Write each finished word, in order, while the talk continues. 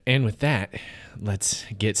And with that, let's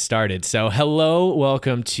get started. So, hello,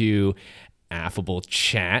 welcome to Affable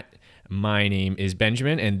Chat. My name is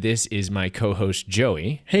Benjamin, and this is my co-host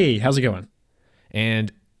Joey. Hey, how's it going?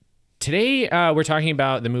 And today we're talking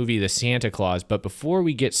about the movie The Santa Claus. But before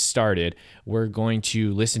we get started, we're going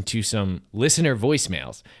to listen to some listener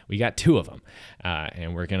voicemails. We got two of them,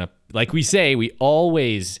 and we're gonna, like we say, we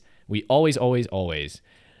always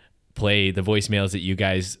play the voicemails that you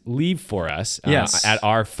guys leave for us at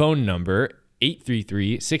our phone number,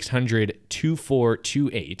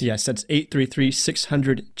 833-600-2428. Yes, that's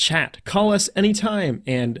 833-600-CHAT. Call us anytime,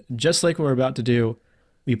 and just like we're about to do,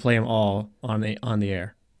 we play them all on the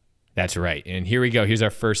air. That's right. And here we go. Here's our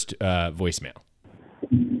first voicemail.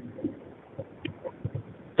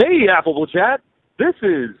 Hey, Affable Chat. This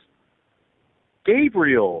is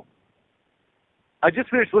Gabriel. I just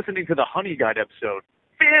finished listening to the Honey Guide episode.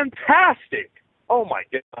 Fantastic! Oh my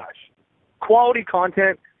gosh. Quality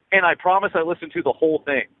content, and I promise I listened to the whole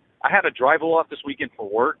thing. I had a drive-a-lot this weekend for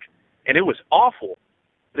work, and it was awful.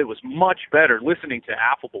 But it was much better listening to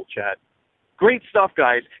Affable Chat. Great stuff,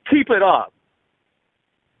 guys. Keep it up.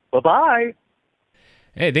 Bye-bye.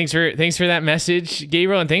 Hey, thanks for that message,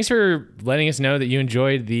 Gabriel, and thanks for letting us know that you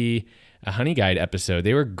enjoyed the Honey Guide episode.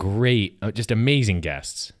 They were great, just amazing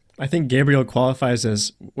guests. I think Gabriel qualifies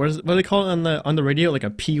as what do they call it on the radio? Like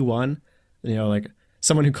a P1, like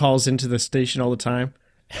someone who calls into the station all the time.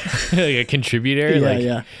 Like a contributor.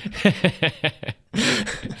 Yeah.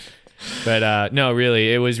 But no,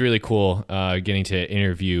 really, it was really cool getting to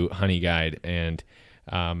interview Honey Guide, and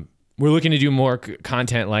we're looking to do more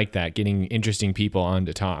content like that, getting interesting people on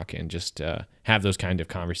to talk and just have those kind of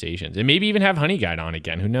conversations, and maybe even have Honey Guide on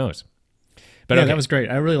again. Who knows? But yeah, okay. That was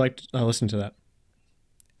great. I really liked listening to that.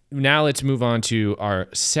 Now let's move on to our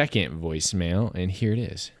second voicemail, and here it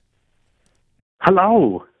is.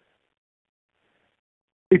 Hello.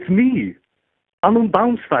 It's me, Arnold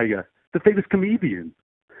Braunschweiger, the famous comedian.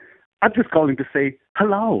 I'm just calling to say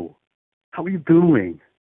hello. How are you doing?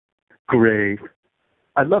 Great.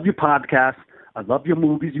 I love your podcast. I love your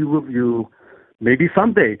movies you review. Maybe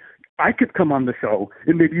someday I could come on the show,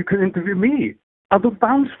 and maybe you could interview me, Arnold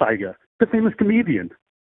Braunschweiger, the famous comedian.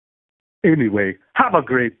 Anyway, have a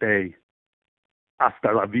great day.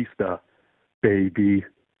 Hasta la vista, baby.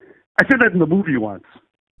 I said that in the movie once.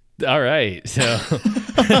 All right, so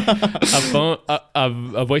a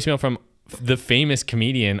voicemail from the famous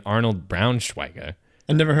comedian Arnold Braunschweiger.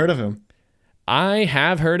 I've never heard of him. I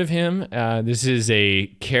have heard of him. This is a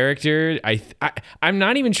character. I'm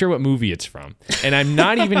not even sure what movie it's from, and I'm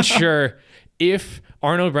not even sure if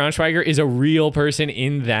Arnold Braunschweiger is a real person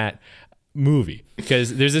in that movie,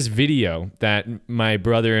 because there's this video that my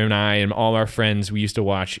brother and I and all our friends, we used to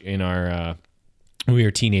watch in our when we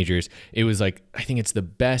were teenagers. It was like, I think it's the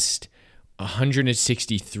best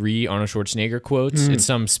 163 Arnold Schwarzenegger quotes. It's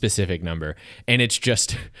some specific number, and it's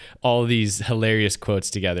just all these hilarious quotes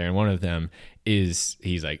together, and one of them is,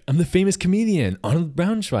 he's like, I'm the famous comedian Arnold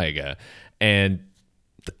Braunschweiger, and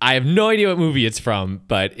I have no idea what movie it's from,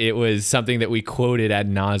 but it was something that we quoted ad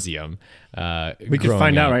nauseum. We could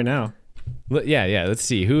find out right now. Yeah. Let's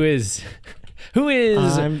see. Who is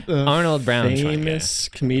Arnold Braunschweiger? Famous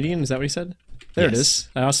comedian. Is that what he said? There Yes. it is.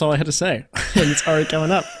 That's all I had to say. And it's already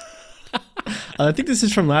coming up. I think this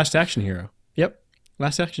is from Last Action Hero. Yep.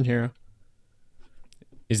 Last Action Hero.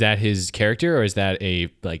 Is that his character, or is that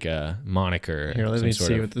a moniker? Here, let me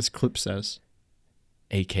see of what this clip says.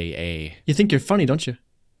 AKA. You think you're funny, don't you?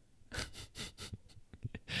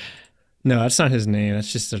 No, that's not his name.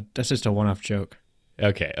 That's just a one-off joke.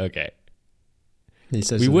 Okay. He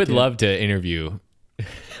says We would love to interview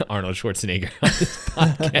Arnold Schwarzenegger on this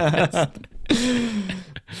podcast.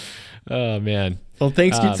 Oh man. Well,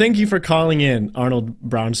 thank you for calling in, Arnold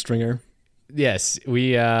Braunstringer. Yes,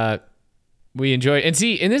 we enjoy, and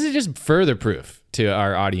this is just further proof to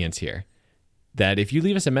our audience here that if you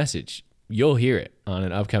leave us a message, you'll hear it on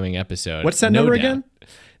an upcoming episode. What's that number again?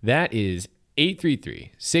 That is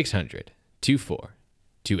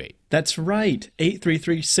 833-600-2428. That's right.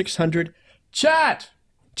 833-600-CHAT.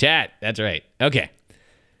 Chat. That's right. Okay.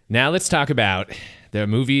 Now let's talk about the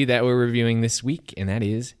movie that we're reviewing this week, and that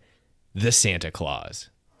is The Santa Claus.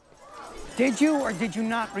 Did you or did you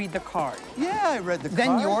not read the card? Yeah, I read the card.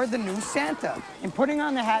 Then you're the new Santa. In putting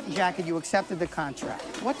on the hat and jacket, you accepted the contract.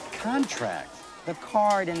 What contract? The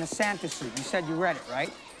card in the Santa suit. You said you read it,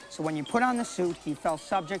 right? So when you put on the suit, he fell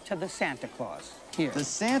subject to the Santa Claus. Here. The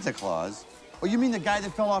Santa Claus? Oh, you mean the guy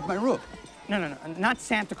that fell off my roof? No. Not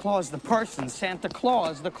Santa Claus the person. Santa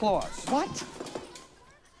Claus the clause. What?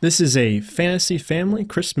 This is a fantasy family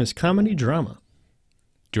Christmas comedy drama.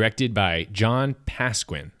 Directed by John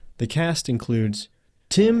Pasquin. The cast includes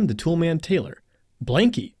Tim the Toolman Taylor,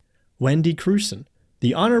 Blanky, Wendy Crewson,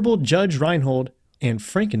 the Honorable Judge Reinhold, and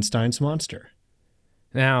Frankenstein's monster.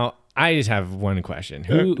 Now, I just have one question.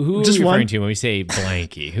 Who are we Just referring one? to when we say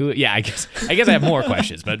Blanky? Who? Yeah, I guess I have more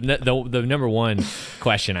questions, but the number one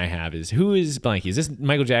question I have is, who is Blanky? Is this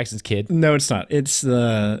Michael Jackson's kid? No, it's not. It's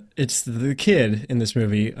the kid in this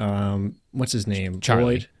movie. What's his name? Charlie.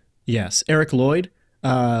 Lloyd. Yes, Eric Lloyd.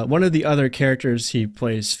 One of the other characters he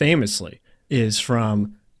plays famously is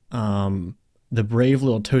from The Brave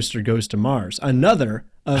Little Toaster Goes to Mars, another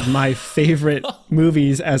of my favorite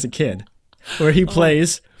movies as a kid, where he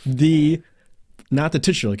plays not the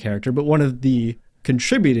titular character, but one of the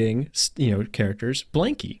contributing, characters,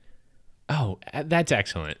 Blanky. Oh, that's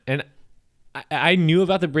excellent. And I knew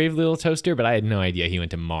about the Brave Little Toaster, but I had no idea he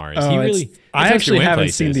went to Mars. I actually haven't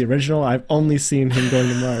seen the original. I've only seen him going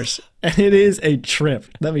to Mars, and it is a trip.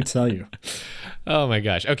 Let me tell you. Oh my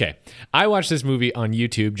gosh. Okay, I watched this movie on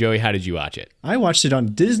YouTube. Joey, how did you watch it? I watched it on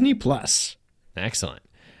Disney Plus. Excellent.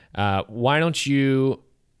 Why don't you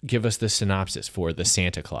give us the synopsis for The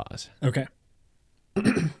Santa Claus? Okay.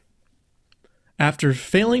 After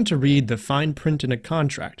failing to read the fine print in a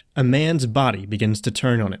contract, a man's body begins to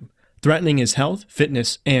turn on him, threatening his health,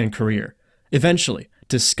 fitness, and career. Eventually,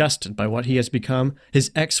 disgusted by what he has become, his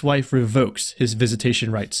ex-wife revokes his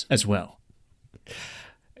visitation rights as well.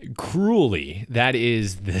 Cruelly, that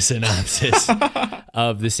is the synopsis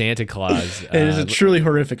of The Santa Claus. It is a truly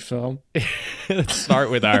horrific film. Let's start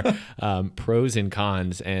with our pros and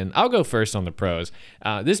cons, and I'll go first on the pros.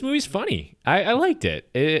 This movie's funny. I liked it.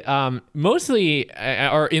 Mostly,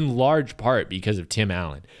 or in large part, because of Tim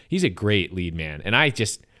Allen. He's a great lead man, and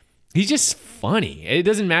he's just funny. It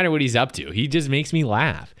doesn't matter what he's up to. He just makes me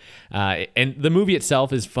laugh. And the movie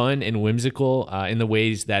itself is fun and whimsical in the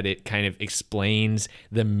ways that it kind of explains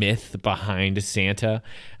the myth behind Santa.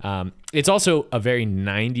 It's also a very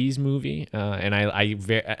 90s movie. And I,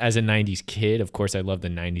 as a 90s kid, of course, I love the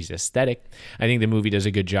 90s aesthetic. I think the movie does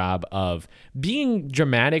a good job of being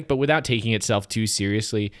dramatic, but without taking itself too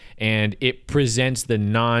seriously. And it presents the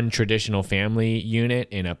non-traditional family unit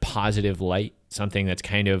in a positive light, something that's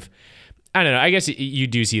kind of, I don't know, I guess you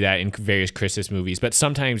do see that in various Christmas movies, but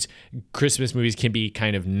sometimes Christmas movies can be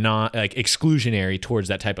kind of not like exclusionary towards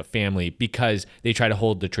that type of family because they try to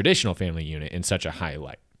hold the traditional family unit in such a high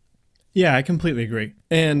light. Yeah, I completely agree.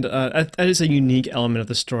 And that is a unique element of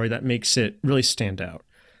the story that makes it really stand out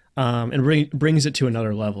and brings it to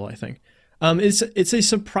another level, I think. It's a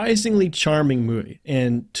surprisingly charming movie,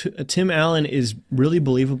 and Tim Allen is really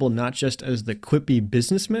believable not just as the quippy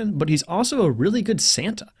businessman, but he's also a really good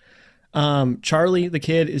Santa. Charlie, the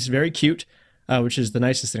kid, is very cute, which is the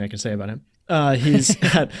nicest thing I can say about him.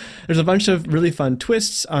 There's a bunch of really fun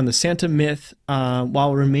twists on the Santa myth,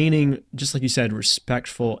 while remaining, just like you said,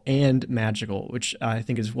 respectful and magical, which I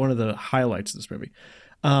think is one of the highlights of this movie.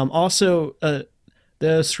 Also,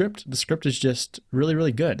 the script is just really,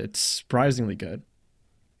 really good. It's surprisingly good.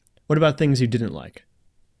 What about things you didn't like?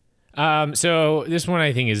 So this one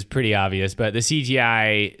I think is pretty obvious, but the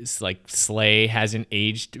CGI like sleigh hasn't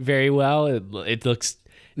aged very well. It looks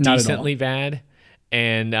decently bad.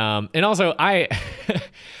 And also I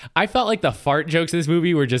felt like the fart jokes in this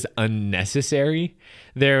movie were just unnecessary.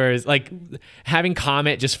 There was like having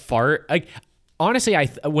Comet just fart. Like honestly,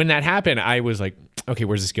 when that happened, I was like, okay,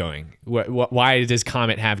 where's this going? Why does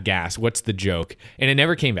Comet have gas? What's the joke? And it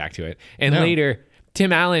never came back to it. And later,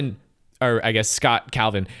 Tim Allen, or I guess Scott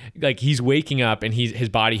Calvin, like he's waking up and his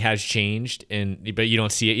body has changed, but you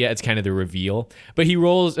don't see it yet. It's kind of the reveal. But he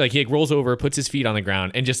rolls over, puts his feet on the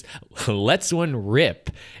ground, and just lets one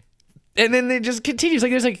rip. And then it just continues.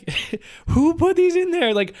 Like there's like, who put these in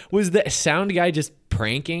there? Like, was the sound guy just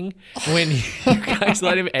pranking when you guys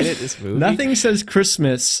let him edit this movie? Nothing says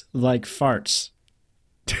Christmas like farts.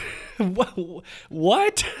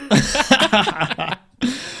 What?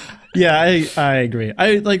 Yeah, I agree.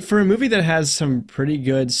 I like for a movie that has some pretty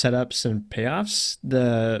good setups and payoffs,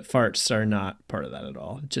 the farts are not part of that at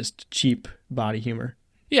all. Just cheap body humor.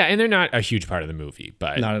 Yeah, and they're not a huge part of the movie,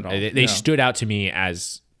 but not at all. They stood out to me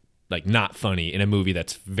as like not funny in a movie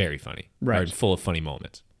that's very funny, right? Or full of funny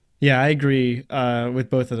moments. Yeah, I agree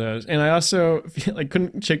with both of those. And I also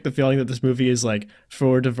couldn't shake the feeling that this movie is like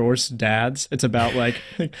for divorced dads. It's about like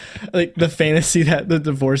the fantasy that the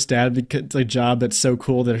divorced dad gets a job that's so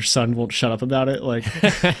cool that her son won't shut up about it. Like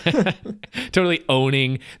totally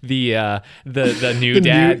owning the new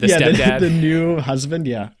dad, stepdad, the new husband.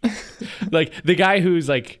 Yeah, like the guy who's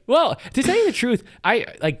like, well, to tell you the truth, I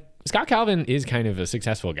like Scott Calvin is kind of a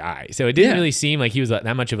successful guy, so it didn't Yeah. really seem like he was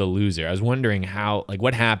that much of a loser. I was wondering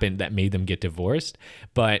what happened that made them get divorced,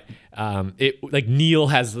 but Neil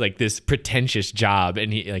has like this pretentious job,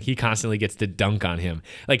 and he constantly gets to dunk on him,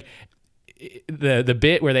 like. The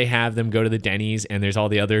bit where they have them go to the Denny's and there's all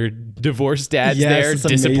the other divorced dads Yes, there it's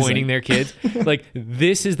disappointing amazing. their kids. Like,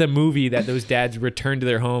 this is the movie that those dads return to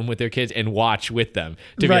their home with their kids and watch with them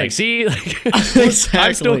to be Right. like, see, like, Exactly.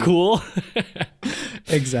 I'm still cool.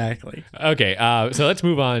 Exactly. Okay, so let's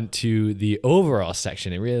move on to the overall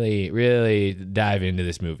section and really, really dive into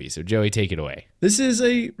this movie. So Joey, take it away. This is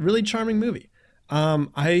a really charming movie.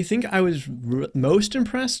 I think I was most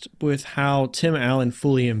impressed with how Tim Allen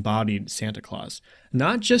fully embodied Santa Claus,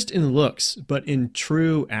 not just in looks, but in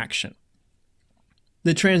true action.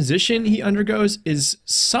 The transition he undergoes is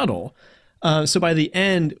subtle. So by the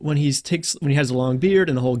end, when he has a long beard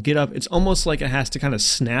and the whole get up, it's almost like it has to kind of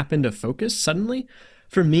snap into focus suddenly.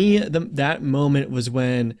 For me, that moment was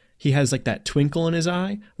when he has like that twinkle in his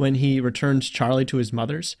eye when he returns Charlie to his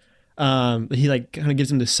mother's. He like kind of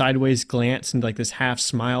gives him this sideways glance and like this half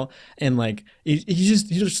smile, and like he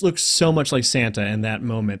just looks so much like Santa in that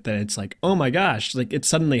moment that it's like, oh my gosh, like it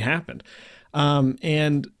suddenly happened.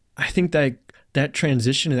 And I think that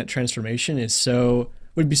transition and that transformation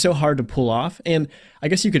would be so hard to pull off. And I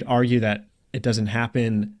guess you could argue that it doesn't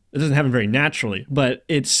happen very naturally, but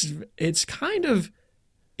it's kind of,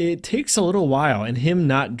 it takes a little while, and him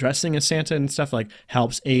not dressing as Santa and stuff like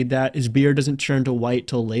helps aid that. His beard doesn't turn to white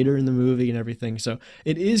till later in the movie and everything. So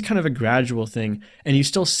it is kind of a gradual thing, and you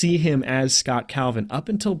still see him as Scott Calvin up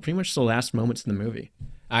until pretty much the last moments in the movie.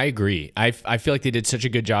 I agree. I feel like they did such a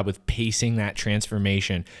good job with pacing that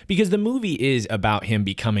transformation, because the movie is about him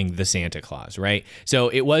becoming the Santa Claus, right? So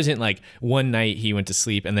it wasn't like one night he went to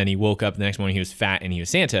sleep and then he woke up the next morning he was fat and he was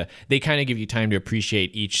Santa. They kind of give you time to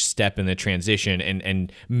appreciate each step in the transition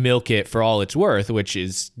and milk it for all it's worth, which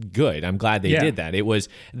is good. I'm glad they did that. It was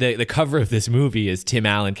the cover of this movie is Tim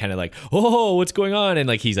Allen kind of like, oh, what's going on? And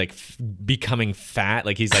like he's like becoming fat,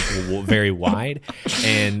 like he's like very wide.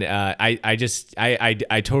 And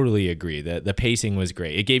I totally agree. The pacing was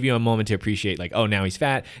great. It gave you a moment to appreciate, like, oh, now he's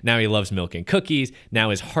fat. Now he loves milk and cookies.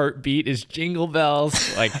 Now his heartbeat is jingle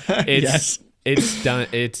bells. Like, Yes. it's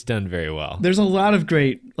done very well. There's a lot of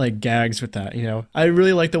great like gags with that. You know, I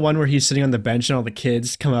really like the one where he's sitting on the bench and all the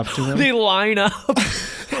kids come up to him. They line up.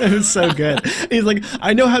 It was so good. He's like,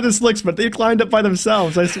 I know how this looks, but they climbed up by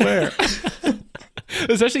themselves, I swear.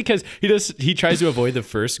 Especially because he tries to avoid the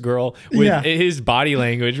first girl with his body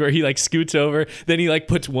language, where he like scoots over, then he like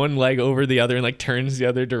puts one leg over the other and like turns the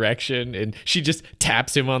other direction, and she just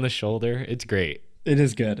taps him on the shoulder. It's great. It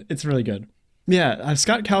is good. It's really good. Yeah,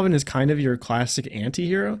 Scott Calvin is kind of your classic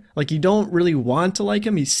anti-hero. Like, you don't really want to like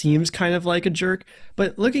him. He seems kind of like a jerk,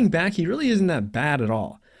 but looking back, he really isn't that bad at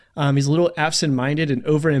all. He's a little absent-minded and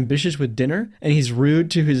overambitious with dinner, and he's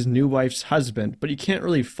rude to his new wife's husband, but you can't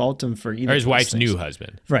really fault him for either. Or his of those wife's things. new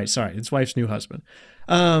husband. Right, sorry, his wife's new husband.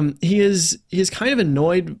 He is kind of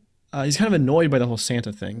annoyed. He's kind of annoyed by the whole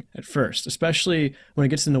Santa thing at first, especially when it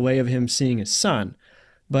gets in the way of him seeing his son.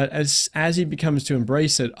 But as he becomes to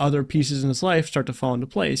embrace it, other pieces in his life start to fall into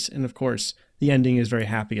place, and of course, the ending is very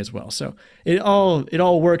happy as well. So it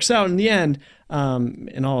all works out in the end,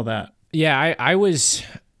 and all of that. Yeah, I was,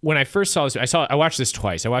 when I first saw this, I watched this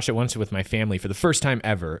twice. I watched it once with my family for the first time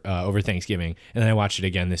ever over Thanksgiving, and then I watched it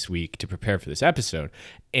again this week to prepare for this episode.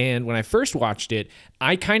 And when I first watched it,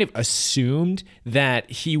 I kind of assumed that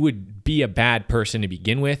he would be a bad person to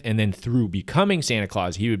begin with, and then through becoming Santa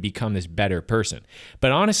Claus, he would become this better person.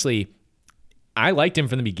 But honestly, I liked him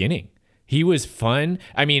from the beginning. He was fun.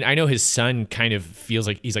 I mean, I know his son kind of feels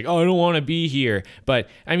like he's like, oh, I don't want to be here. But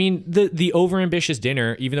I mean, the overambitious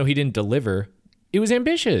dinner, even though he didn't deliver, it was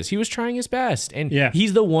ambitious. He was trying his best. And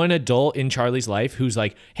he's the one adult in Charlie's life who's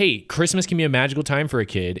like, hey, Christmas can be a magical time for a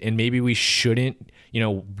kid, and maybe we shouldn't,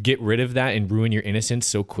 get rid of that and ruin your innocence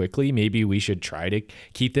so quickly. Maybe we should try to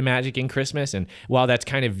keep the magic in Christmas. And while that's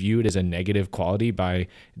kind of viewed as a negative quality by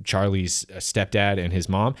Charlie's stepdad and his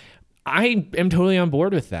mom, I am totally on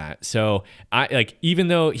board with that. So even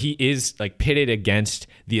though he is like pitted against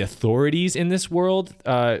the authorities in this world,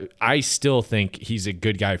 I still think he's a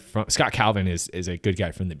good guy. Scott Calvin is a good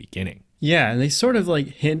guy from the beginning. Yeah, and they sort of like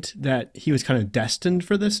hint that he was kind of destined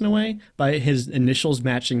for this in a way by his initials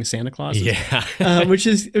matching Santa Claus. Yeah, which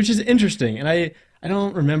is interesting. And I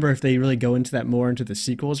don't remember if they really go into that more into the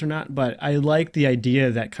sequels or not, but I like the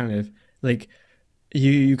idea that kind of like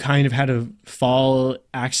you kind of had to fall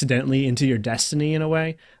accidentally into your destiny in a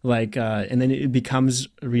way, like, and then it becomes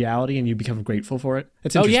reality and you become grateful for it.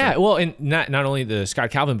 It's Oh interesting. yeah, well, and not only the Scott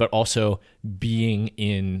Calvin, but also being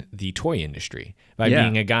in the toy industry by Yeah.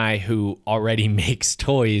 being a guy who already makes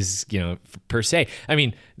toys, per se. I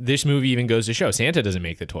mean, this movie even goes to show Santa doesn't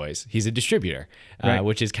make the toys; he's a distributor, Right.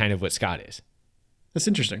 which is kind of what Scott is. That's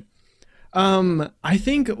interesting. I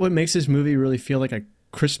think what makes this movie really feel like a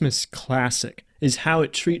Christmas classic is how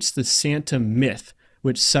it treats the Santa myth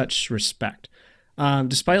with such respect.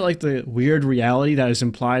 Despite like the weird reality that is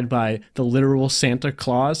implied by the literal Santa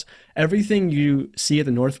Claus, everything you see at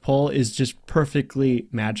the North Pole is just perfectly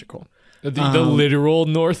magical. The literal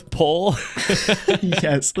North Pole.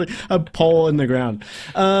 Yes, like a pole in the ground.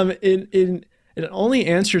 It only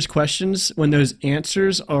answers questions when those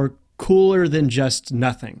answers are cooler than just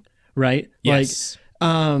nothing, right? Yes.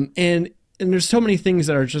 And there's so many things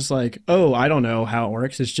that are just like, oh, I don't know how it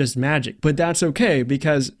works. It's just magic. But that's okay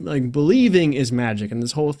because like believing is magic. And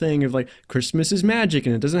this whole thing of like Christmas is magic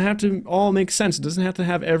and it doesn't have to all make sense. It doesn't have to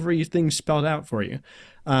have everything spelled out for you.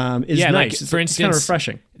 Is Yeah, like, nice. for It's kind instance, of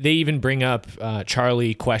refreshing. They even bring up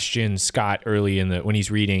Charlie questions Scott early when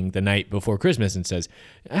he's reading The Night Before Christmas and says,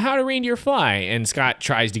 "How to reindeer fly?" And Scott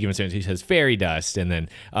tries to give him an answer. He says fairy dust, and then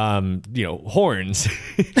horns,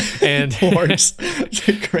 and Horse. It's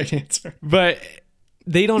a great answer. but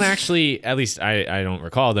they don't actually, at least I don't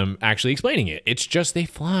recall them actually explaining it. It's just they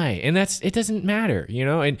fly, and it doesn't matter,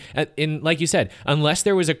 And like you said, unless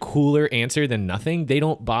there was a cooler answer than nothing, they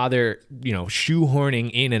don't bother, shoehorning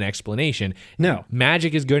in an explanation. No.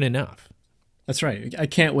 Magic is good enough. That's right. I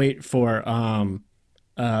can't wait for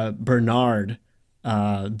Bernard,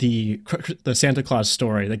 the Santa Claus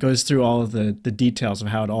story that goes through all of the details of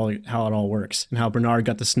how it all works and how Bernard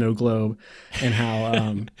got the snow globe and how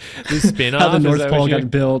The spin-off, how the is North that Pole what you're-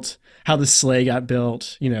 got built, how the sleigh got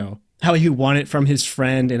built, how he won it from his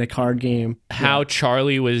friend in a card game. how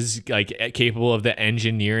Charlie was like capable of the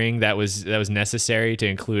engineering that was necessary to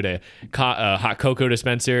include a hot cocoa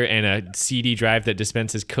dispenser and a CD drive that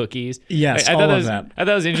dispenses cookies. Yes, I all thought of was, that. I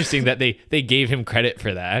thought it was interesting that they gave him credit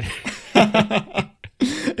for that.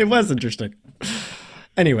 It was interesting.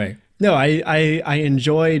 Anyway, no, I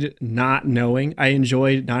enjoyed not knowing. I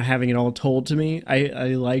enjoyed not having it all told to me.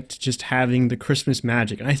 I liked just having the Christmas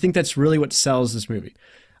magic, and I think that's really what sells this movie.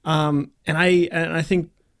 And I think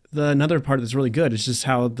another part that's really good is just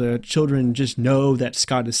how the children just know that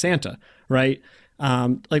Scott is Santa, right?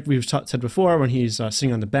 Like we've said before, when he's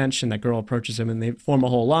sitting on the bench and that girl approaches him and they form a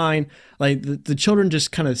whole line, like the children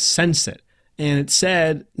just kind of sense it. And it's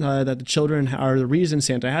said that the children are the reason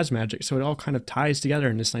Santa has magic. So it all kind of ties together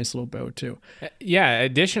in this nice little bow too. Yeah.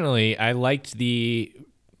 Additionally, I liked the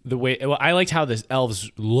way. Well, I liked how the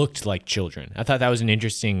elves looked like children. I thought that was an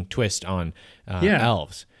interesting twist on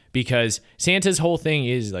elves, because Santa's whole thing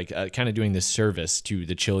is like kind of doing this service to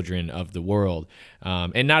the children of the world.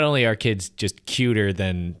 And not only are kids just cuter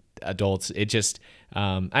than adults, it just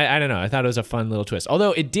I don't know. I thought it was a fun little twist.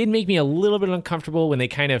 Although it did make me a little bit uncomfortable when they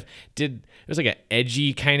kind of did. It was like an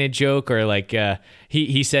edgy kind of joke, or like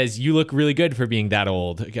he says, "You look really good for being that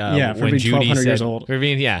old." For being 1,200 years old. For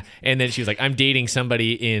being, yeah. And then she was like, "I'm dating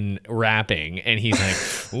somebody in rapping," and he's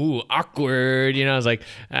like, "Ooh, awkward." I was like,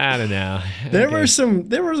 I don't know. There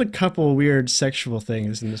Okay. was a couple weird sexual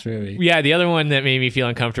things in this movie. Yeah, the other one that made me feel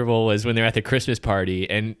uncomfortable was when they're at the Christmas party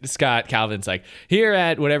and Scott Calvin's like, "Here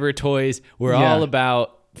at whatever toys, we're Yeah. all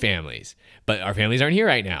about families, but our families aren't here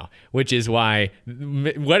right now," which is why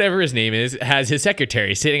whatever his name is has his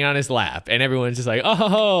secretary sitting on his lap, and everyone's just like,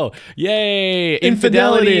 "Oh, yay,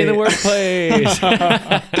 infidelity in the workplace."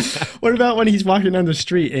 What about when he's walking down the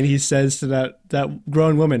street and he says to that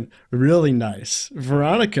grown woman, "Really nice.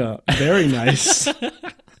 Veronica, very nice."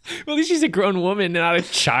 Well, at least she's a grown woman, not a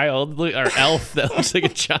child or elf that looks like a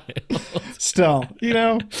child. Still,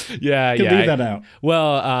 Yeah, could yeah. leave that out.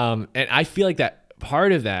 Well, and I feel like that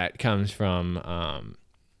part of that comes from,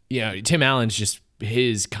 Tim Allen's just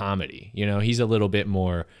his comedy. He's a little bit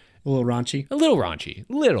more, A little raunchy. a little raunchy,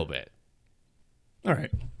 a little bit. All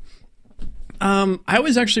right. I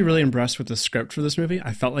was actually really impressed with the script for this movie.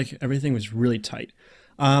 I felt like everything was really tight.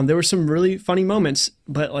 There were some really funny moments,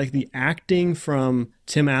 but like the acting from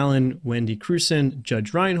Tim Allen, Wendy Crewson,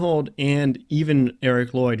 Judge Reinhold, and even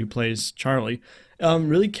Eric Lloyd, who plays Charlie,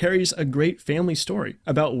 really carries a great family story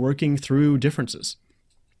about working through differences.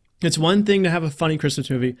 It's one thing to have a funny Christmas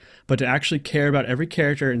movie, but to actually care about every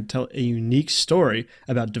character and tell a unique story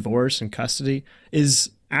about divorce and custody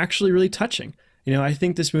is actually really touching. I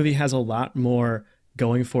think this movie has a lot more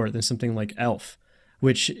going for it than something like Elf,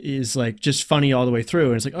 which is like just funny all the way through.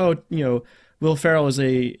 And it's like, oh, Will Ferrell is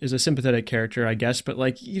a sympathetic character, I guess, but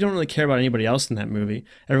like you don't really care about anybody else in that movie.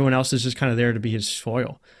 Everyone else is just kind of there to be his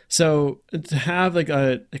foil. So to have like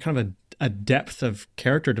a kind of a depth of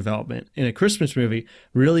character development in a Christmas movie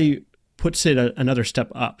really puts it another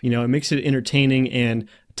step up. It makes it entertaining and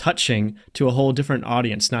touching to a whole different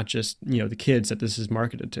audience, not just the kids that this is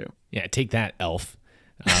marketed to. Yeah, take that, Elf.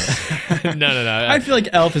 No. I feel like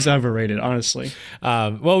Elf is overrated, honestly.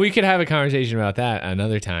 Well, we could have a conversation about that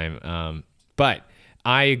another time. But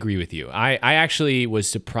I agree with you. I actually was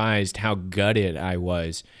surprised how gutted I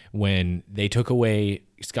was when they took away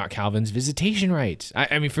Scott Calvin's visitation rights.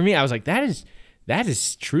 I mean, for me, I was like, that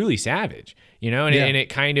is truly savage, and it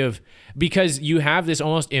kind of, because you have this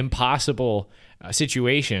almost impossible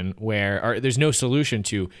situation where there's no solution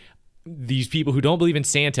to these people who don't believe in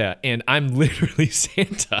Santa, and I'm literally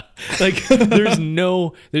Santa. Like there's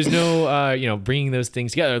no bringing those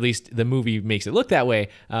things together. At least the movie makes it look that way,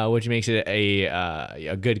 which makes it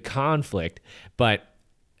a good conflict. But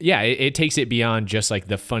yeah, it takes it beyond just like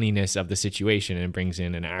the funniness of the situation and brings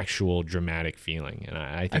in an actual dramatic feeling. And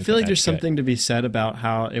I feel like there's something to be said about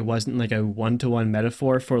how it wasn't like a one-to-one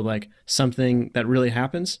metaphor for like something that really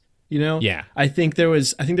happens. Yeah. I think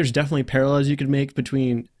there's definitely parallels you could make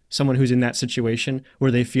between someone who's in that situation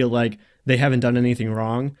where they feel like they haven't done anything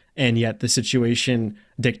wrong, and yet the situation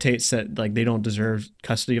dictates that like they don't deserve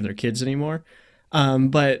custody of their kids anymore.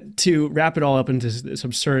 But to wrap it all up into this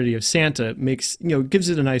absurdity of Santa gives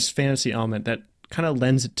it a nice fantasy element that kind of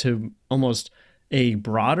lends it to almost a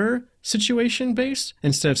broader situation base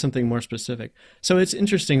instead of something more specific. So it's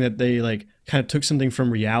interesting that they like kind of took something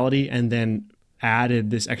from reality and then added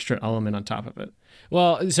this extra element on top of it.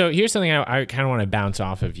 Well, so here's something I kind of want to bounce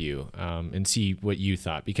off of you and see what you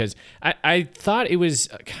thought, because I thought it was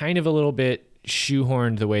kind of a little bit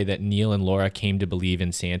shoehorned the way that Neil and Laura came to believe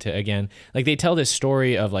in Santa again. Like they tell this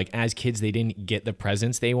story of like as kids they didn't get the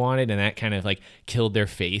presents they wanted, and that kind of like killed their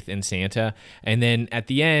faith in Santa. And then at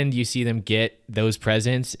the end you see them get those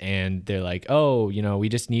presents and they're like, oh,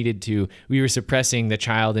 we were suppressing the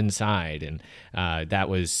child inside, and that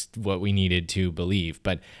was what we needed to believe.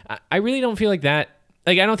 But I really don't feel like that.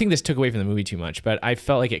 Like, I don't think this took away from the movie too much, but I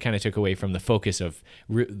felt like it kind of took away from the focus of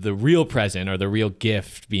the real present or the real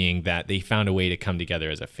gift being that they found a way to come together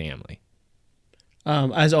as a family.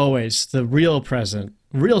 As always, the real present,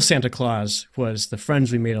 real Santa Claus was the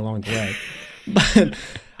friends we made along the way.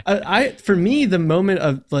 But for me, the moment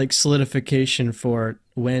of like solidification for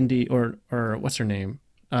Wendy or what's her name?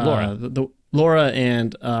 Laura. Laura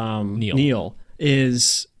and Neil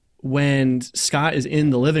is when Scott is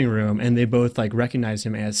in the living room and they both like recognize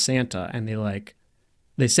him as Santa, and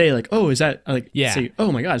they say like, oh, is that like, yeah. Say,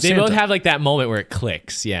 oh my God, they Santa. both have like that moment where it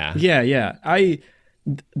clicks. Yeah. Yeah.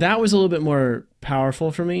 That was a little bit more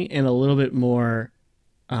powerful for me and a little bit more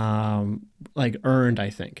like earned,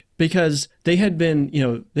 I think, because they had been,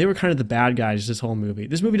 they were kind of the bad guys this whole movie.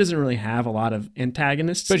 This movie doesn't really have a lot of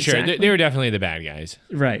antagonists. But exactly. Sure, they were definitely the bad guys.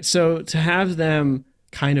 Right. So to have them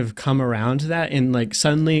kind of come around to that and like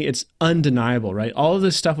suddenly it's undeniable, right? All of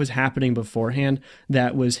this stuff was happening beforehand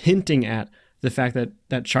that was hinting at the fact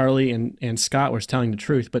that Charlie and Scott was telling the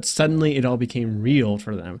truth, but suddenly it all became real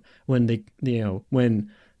for them when they,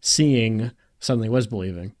 when seeing suddenly was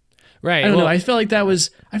believing. Right. I don't know. I felt like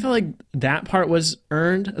that part was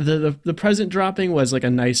earned. The present dropping was like a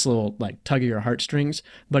nice little like tug of your heartstrings,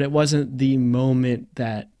 but it wasn't the moment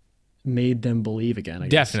that made them believe again, I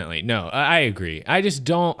guess. Definitely. No, I agree. I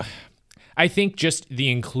think just the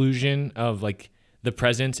inclusion of like the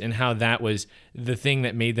presents and how that was the thing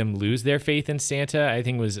that made them lose their faith in Santa, I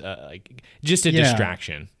think was like just a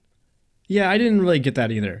distraction. Yeah, I didn't really get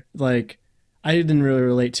that either. Like, I didn't really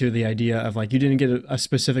relate to the idea of like you didn't get a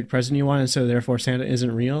specific present you wanted, so therefore Santa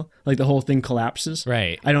isn't real. Like the whole thing collapses.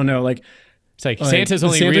 Right. I don't know. Like it's like Santa's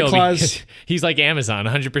only Santa real Claus, because he's like Amazon,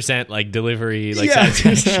 100% like delivery, like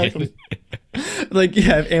satisfaction. Exactly. Like,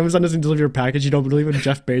 yeah, if Amazon doesn't deliver your package, you don't believe in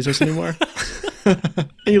Jeff Bezos anymore.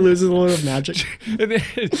 He loses a little of magic. And then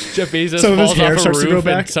Jeff Bezos Some falls of his hair off a starts to grow roof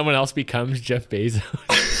back. and someone else becomes Jeff Bezos.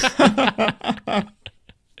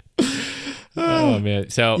 Oh man.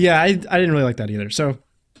 So yeah, I didn't really like that either. So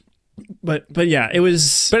but yeah, it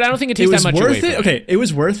was. But I don't think it takes that much away from it. Okay, it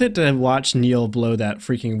was worth it to watch Neil blow that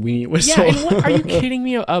freaking weenie whistle. Yeah, and what, are you kidding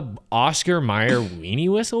me? A Oscar Mayer weenie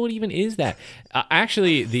whistle? What even is that?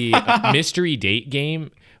 Actually, the mystery date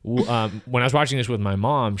game. When I was watching this with my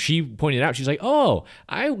mom, she pointed out, she's like, "Oh,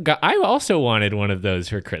 I also wanted one of those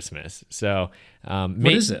for Christmas." So,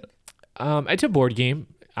 what is it? It's a board game.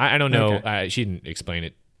 I don't know. Okay. She didn't explain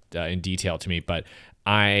it in detail to me, but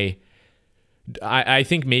I I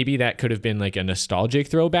think maybe that could have been like a nostalgic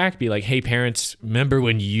throwback, be like, hey, parents, remember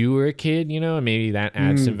when you were a kid, and maybe that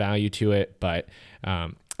adds some value to it. But I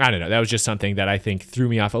don't know. That was just something that I think threw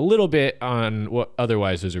me off a little bit on what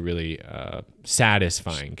otherwise was a really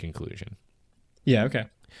satisfying conclusion. Yeah, okay.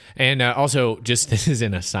 And also, just this is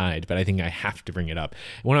an aside, but I think I have to bring it up.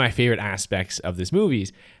 One of my favorite aspects of this movie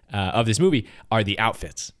are the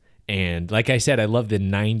outfits. And like I said, I love the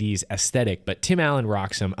 90s aesthetic, but Tim Allen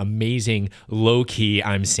rocks some amazing low-key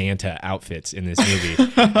I'm Santa outfits in this movie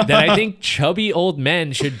that I think chubby old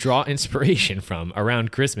men should draw inspiration from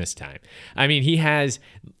around Christmas time. I mean, he has,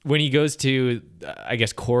 when he goes to, I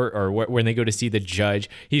guess, court or when they go to see the judge,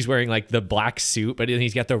 he's wearing like the black suit, but then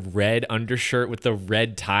he's got the red undershirt with the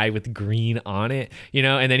red tie with green on it,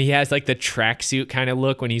 and then he has like the tracksuit kind of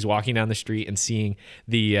look when he's walking down the street and seeing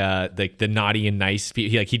the naughty and nice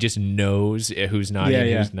people. He just knows who's naughty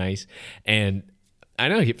and who's nice. And I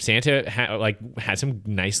know Santa had some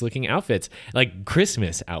nice looking outfits, like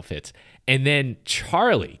Christmas outfits. And then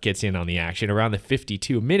Charlie gets in on the action around the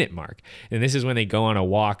 52-minute mark. And this is when they go on a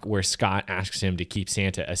walk where Scott asks him to keep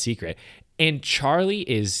Santa a secret. And Charlie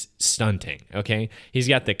is stunting, okay? He's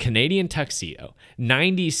got the Canadian tuxedo,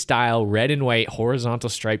 90s style red and white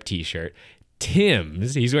horizontal striped t-shirt,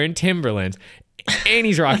 Tim's, he's wearing Timberlands, and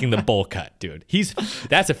he's rocking the bowl cut, dude.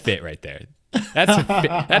 That's a fit right there.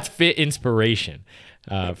 That's fit inspiration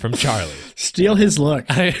from Charlie. Steal his look.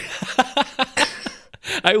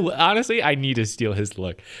 I honestly, I need to steal his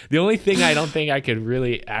look. The only thing I don't think I could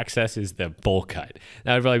really access is the bowl cut.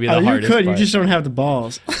 That would probably be the hardest part. You just don't have the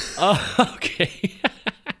balls. Oh, okay.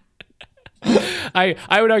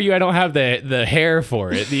 I would argue I don't have the hair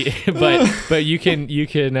for it, but you can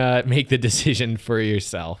make the decision for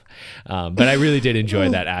yourself. But I really did enjoy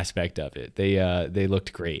that aspect of it. They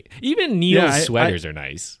looked great. Even Neil's sweaters are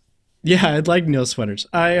nice. Yeah, I'd like Neil's sweaters.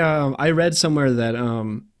 I read somewhere that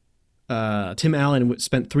Tim Allen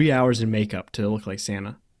spent 3 hours in makeup to look like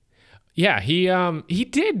Santa. Yeah, he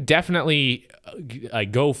did definitely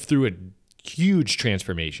go through a huge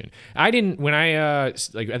transformation. When I at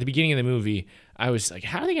the beginning of the movie, I was like,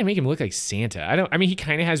 how are they gonna make him look like Santa? I mean, he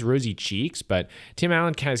kind of has rosy cheeks, but Tim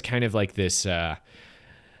Allen has kind of like this I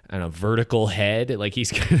don't know, vertical head. Like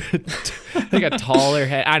he's like a taller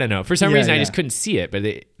head. I don't know. For some reason, I just couldn't see it, but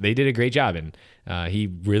they did a great job. And he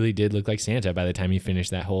really did look like Santa by the time he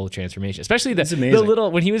finished that whole transformation. Especially the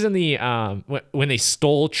little, when he was in the, when they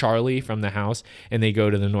stole Charlie from the house and they go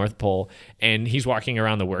to the North Pole and he's walking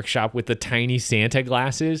around the workshop with the tiny Santa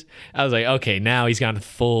glasses. I was like, okay, now he's gone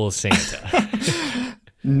full Santa.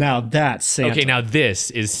 Now that's Santa. Okay, now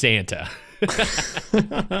this is Santa.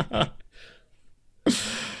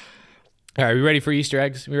 All right, are we ready for Easter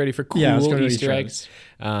eggs? Are we ready for cool Easter eggs?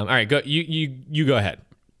 All right, go. You go ahead.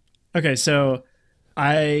 Okay, so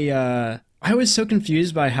I was so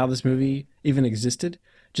confused by how this movie even existed,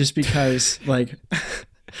 just because like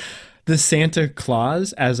the Santa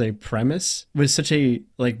Claus as a premise was such a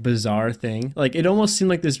bizarre thing. Like it almost seemed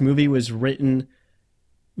like this movie was written,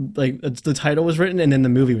 like the title was written and then the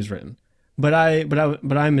movie was written. But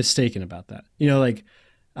I'm mistaken about that.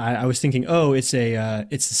 I was thinking, oh, it's a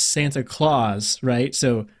Santa Claus, right?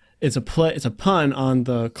 So it's a pun on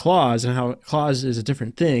the clause and how Claus is a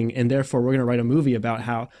different thing, and therefore we're gonna write a movie about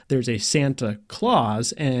how there's a Santa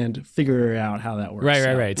Claus and figure out how that works. Right.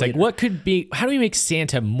 It's later. Like, what could be? How do we make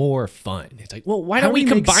Santa more fun? It's like, well, why don't we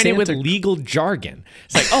combine it with legal jargon?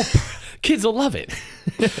 It's like, oh, kids will love it.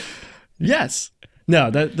 Yes. No,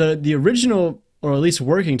 the original, or at least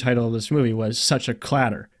working title of this movie was Such a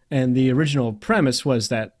Clatter. And the original premise was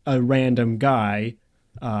that a random guy,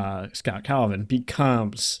 Scott Calvin,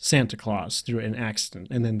 becomes Santa Claus through an accident.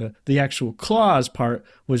 And then the actual clause part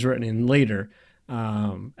was written in later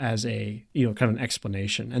as a, kind of an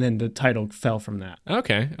explanation. And then the title fell from that.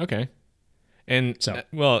 Okay. And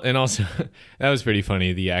and also that was pretty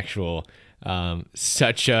funny. The actual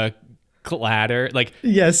Such a Clatter,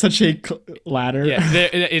 Such a Ladder. Yeah,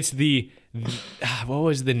 it's the. What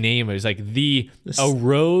was the name? It was like a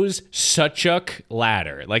Rose Suchuk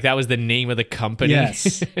Ladder. Like that was the name of the company.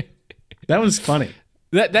 Yes, that was funny.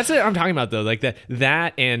 That's what I'm talking about though. Like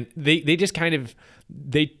that, and they just kind of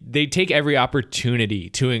they take every opportunity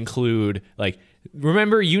to include like.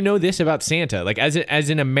 Remember, this about Santa. Like as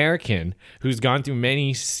an American who's gone through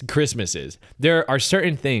many Christmases, there are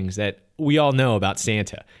certain things that we all know about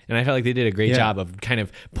Santa, and I felt like they did a great job of kind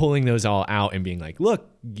of pulling those all out and being like, "Look,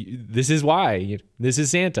 this is why this is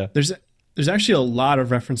Santa." There's actually a lot of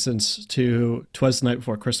references to "'Twas the Night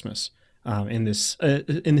Before Christmas." in this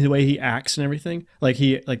in the way he acts and everything. Like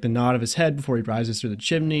the nod of his head before he rises through the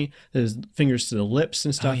chimney, his fingers to the lips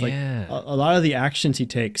and stuff. Oh, Like yeah. a lot of the actions he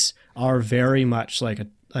takes are very much like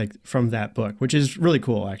from that book, which is really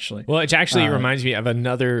cool actually. Well, it actually reminds me of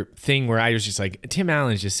another thing where I was just like, Tim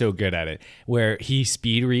Allen's just so good at it, where he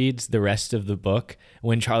speed reads the rest of the book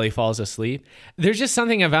when Charlie falls asleep. There's just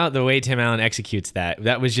something about the way Tim Allen executes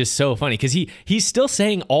that was just so funny, because he's still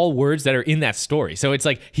saying all words that are in that story. So it's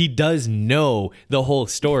like he does know the whole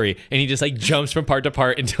story, and he just like jumps from part to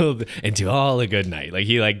part into all a good night. Like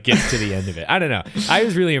he like gets to the end of it. I don't know. I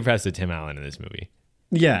was really impressed with Tim Allen in this movie.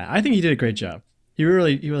 Yeah, I think he did a great job. He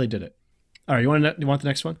really did it. All right, you want the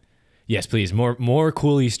next one? Yes, please. More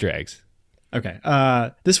cool Easter eggs. Okay.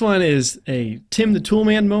 This one is a Tim the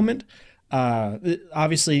Toolman moment.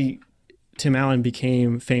 Obviously, Tim Allen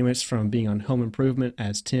became famous from being on Home Improvement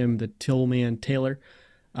as Tim the Toolman Taylor.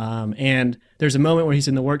 And there's a moment where he's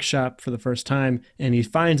in the workshop for the first time, and he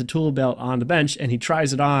finds a tool belt on the bench, and he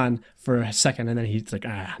tries it on for a second, and then he's like,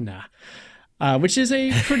 nah. Which is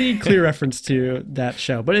a pretty clear reference to that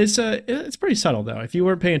show. But it's pretty subtle, though. If you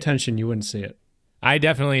weren't paying attention, you wouldn't see it. I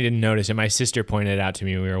definitely didn't notice it. My sister pointed it out to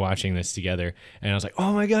me when we were watching this together, and I was like,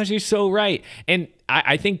 oh my gosh, you're so right. And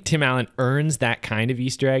I think Tim Allen earns that kind of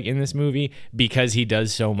Easter egg in this movie because he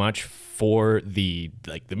does so much for the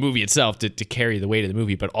movie itself to carry the weight of the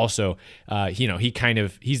movie, but also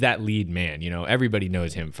he's that lead man. Everybody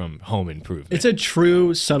knows him from Home Improvement. It's a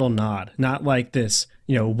true subtle nod, not like this,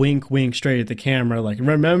 wink straight at the camera, like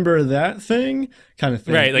remember that thing kind of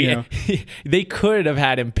thing. Right, like they could have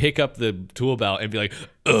had him pick up the tool belt and be like,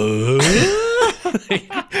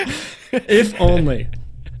 if only.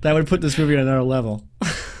 That would put this movie on another level.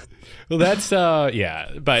 Well, that's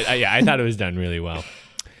I thought it was done really well.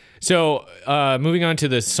 So, moving on to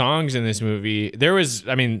the songs in this movie, the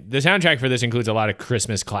soundtrack for this includes a lot of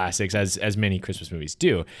Christmas classics, as many Christmas movies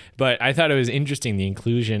do. But I thought it was interesting, the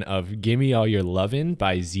inclusion of "Gimme All Your Lovin'"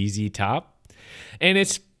 by ZZ Top, and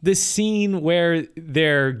it's the scene where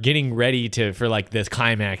they're getting ready for like this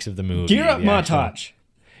climax of the movie. Gear up montage.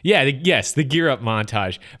 Yeah, the gear up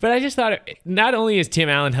montage. But I just thought, not only is Tim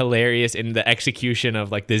Allen hilarious in the execution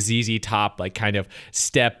of like the ZZ Top, like kind of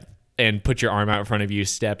step and put your arm out in front of you,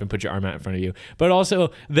 step and put your arm out in front of you, but also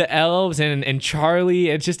the elves and Charlie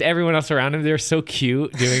and just everyone else around him. They're so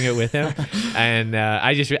cute doing it with him. And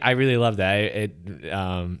I really love that.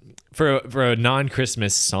 For a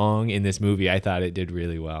non-Christmas song in this movie, I thought it did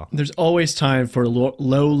really well. There's always time for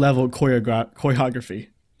low-level choreography.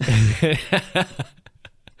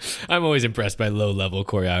 I'm always impressed by low-level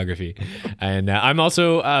choreography. And I'm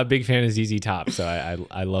also a big fan of ZZ Top, so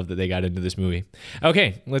I love that they got into this movie.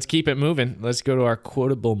 Okay, let's keep it moving. Let's go to our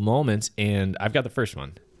quotable moments, and I've got the first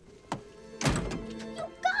one. You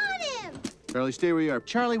got him! Charlie, stay where you are.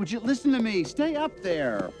 Charlie, would you listen to me? Stay up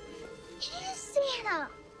there. It is Santa!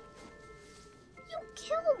 You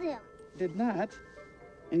killed him! Did not.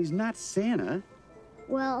 And he's not Santa.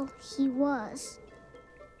 Well, he was.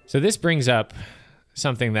 So this brings up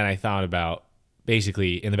something that I thought about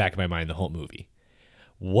basically in the back of my mind the whole movie.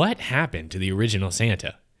 What happened to the original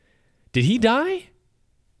Santa? Did he die?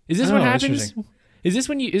 Is this what happens? Is this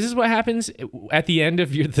what happens at the end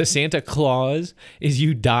of the Santa Claus? Is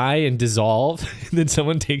you die and dissolve, and then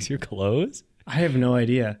someone takes your clothes? I have no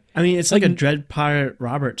idea. I mean, it's like a Dread Pirate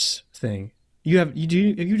Roberts thing.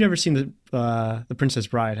 You've never seen the Princess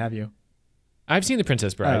Bride, have you? I've seen the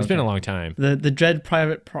Princess Bride. It's been a long time. The Dread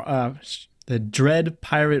Pirate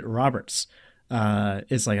Roberts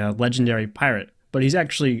is like a legendary pirate, but he's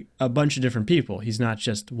actually a bunch of different people. He's not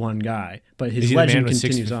just one guy, but his legend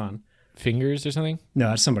continues on. Fingers or something? No,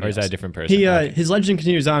 that's somebody else. Or is that a different person? His legend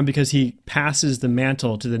continues on because he passes the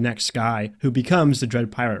mantle to the next guy who becomes the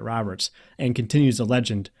Dread Pirate Roberts and continues the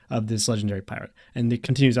legend of this legendary pirate. And it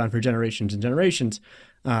continues on for generations and generations,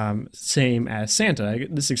 same as Santa.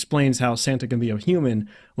 This explains how Santa can be a human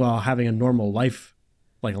while having a normal life,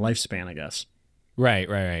 like a lifespan, I guess.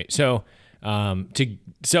 Right. So,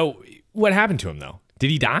 so what happened to him though?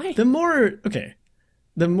 Did he die?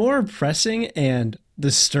 The more pressing and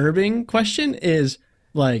disturbing question is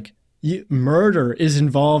like murder is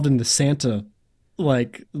involved in the Santa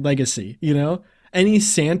like legacy. Any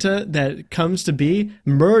Santa that comes to be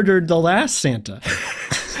murdered the last Santa.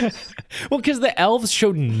 Well, because the elves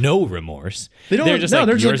showed no remorse. They're just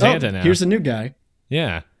like, you're Santa now. Here's a new guy.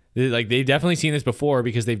 Yeah. They've definitely seen this before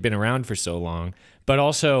because they've been around for so long. But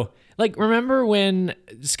also, remember when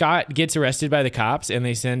Scott gets arrested by the cops and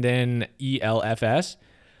they send in ELFS?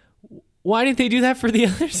 Why didn't they do that for the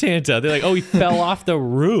other Santa? They're like, oh, he fell off the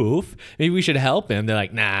roof. Maybe we should help him. They're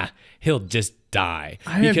like, nah, he'll just die.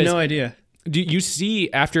 I have no idea. do you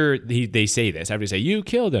see after they say this, after they say, you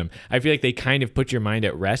killed him, I feel like they kind of put your mind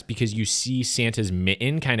at rest because you see Santa's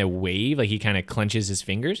mitten kind of wave, like he kind of clenches his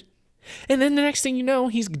fingers. And then the next thing you know,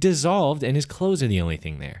 he's dissolved and his clothes are the only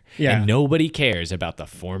thing there. Yeah. And nobody cares about the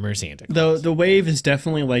former Santa Claus. The wave is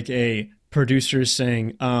definitely like a producer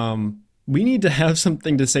saying, we need to have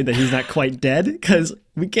something to say that he's not quite dead because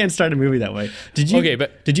we can't start a movie that way. Did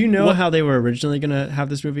you know how they were originally going to have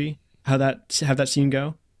this movie? Have that scene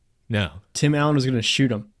go? No. Tim Allen was going to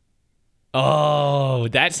shoot him. Oh,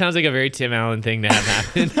 that sounds like a very Tim Allen thing to have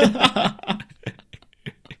happen.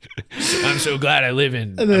 I'm so glad I live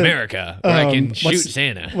in America where I can shoot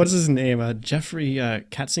Santa. What's his name? Jeffrey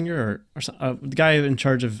Katzinger or the guy in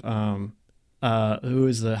charge of who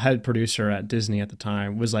was the head producer at Disney at the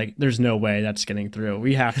time was like, there's no way that's getting through.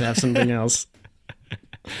 We have to have something else.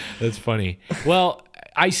 That's funny. Well,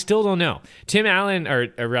 I still don't know. Tim Allen, or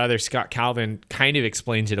rather Scott Calvin, kind of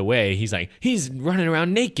explains it away. He's like, he's running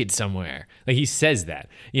around naked somewhere. Like he says that,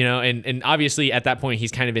 and obviously at that point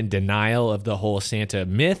he's kind of in denial of the whole Santa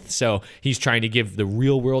myth. So he's trying to give the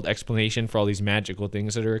real world explanation for all these magical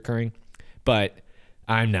things that are occurring. But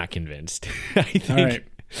I'm not convinced. I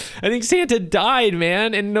think Santa died,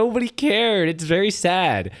 man, and nobody cared. It's very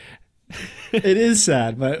sad. It is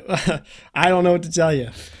sad, but I don't know what to tell you.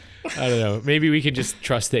 I don't know. Maybe we can just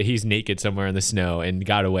trust that he's naked somewhere in the snow and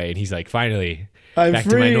got away. And he's like, finally, I'm back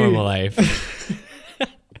free. to my normal life.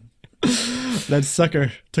 That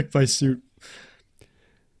sucker took my suit.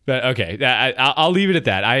 But okay, I'll leave it at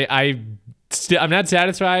that. I'm not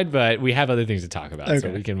satisfied, but we have other things to talk about,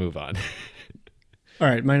 so we can move on. All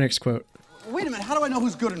right, my next quote. Wait a minute, how do I know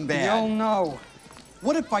who's good and bad? You'll know.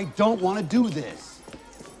 What if I don't want to do this?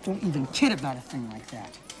 Don't even kid about a thing like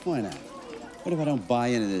that. Why not? What if I don't buy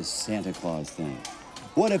into this Santa Claus thing?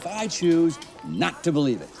 What if I choose not to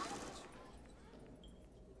believe it?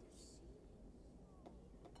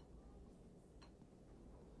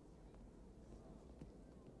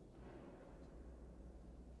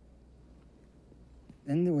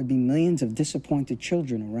 Then there would be millions of disappointed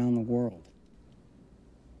children around the world.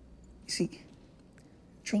 You see,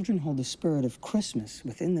 children hold the spirit of Christmas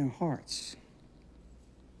within their hearts.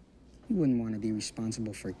 You wouldn't want to be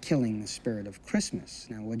responsible for killing the spirit of Christmas,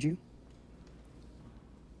 now would you?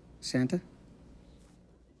 Santa?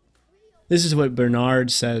 This is what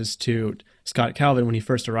Bernard says to Scott Calvin when he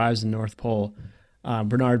first arrives in North Pole.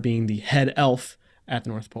 Bernard being the head elf at the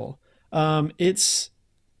North Pole. It's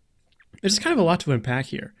kind of a lot to unpack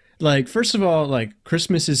here. Like, first of all, like,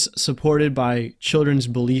 Christmas is supported by children's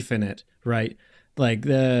belief in it, right? Like,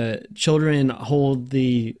 the children hold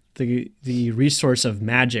the resource of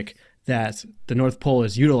magic that the North Pole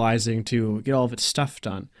is utilizing to get all of its stuff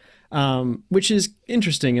done, which is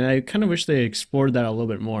interesting, and I kind of wish they explored that a little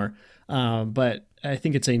bit more. But I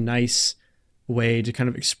think it's a nice way to kind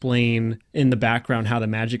of explain in the background how the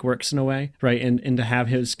magic works in a way, right? And to have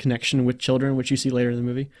his connection with children, which you see later in the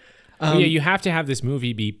movie. Yeah, you have to have this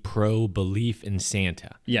movie be pro-belief in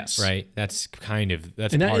Santa. Yes. Right? That's and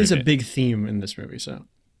that part is of a it. big theme in this movie, so.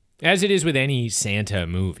 As it is with any Santa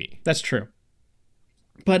movie. That's true.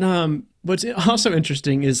 But what's also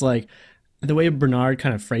interesting is like the way Bernard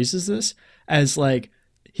kind of phrases this as like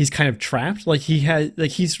he's kind of trapped. Like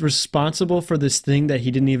he's responsible for this thing that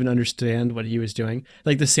he didn't even understand what he was doing.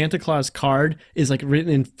 Like the Santa Claus card is like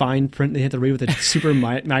written in fine print. They have to read with a super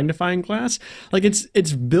magnifying glass. Like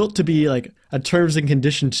it's built to be like a terms and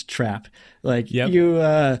conditions trap. Like you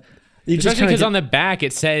especially because on the back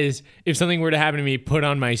it says, if something were to happen to me, put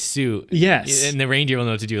on my suit. Yes. And the reindeer will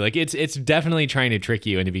know what to do. Like it's definitely trying to trick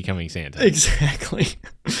you into becoming Santa. Exactly.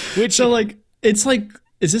 So like it's like,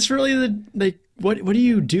 is this really what do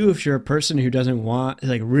you do if you're a person who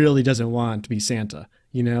really doesn't want to be Santa?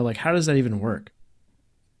 Like how does that even work?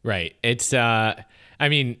 Right. It's I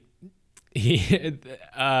mean,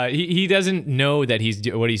 he doesn't know that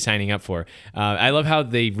what he's signing up for. I love how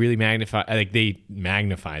they really magnify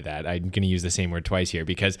that. I'm going to use the same word twice here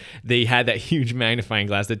because they had that huge magnifying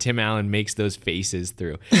glass that Tim Allen makes those faces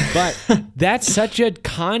through. But that's such a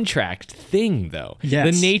contract thing, though.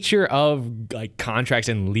 Yes. The nature of like contracts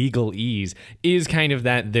and legalese is kind of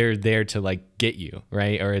that they're there to like get you,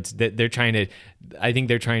 right? Or it's that they're trying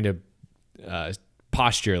to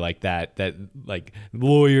posture like that like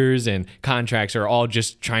lawyers and contracts are all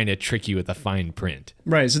just trying to trick you with the fine print.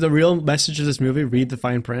 Right. So the real message of this movie, read the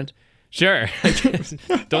fine print. Sure.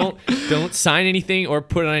 don't sign anything or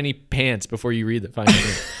put on any pants before you read the fine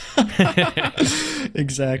print.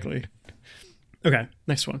 Exactly. Okay,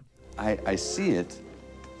 next one. I see it,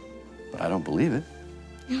 but I don't believe it.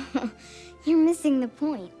 You're missing the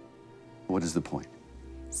point. What is the point?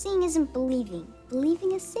 Seeing isn't believing.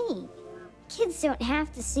 Believing is seeing. Kids don't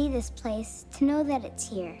have to see this place to know that it's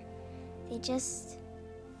here. They just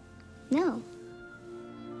know.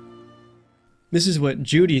 This is what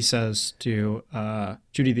Judy says to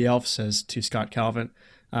Judy the elf says to Scott Calvin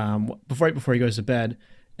right before he goes to bed,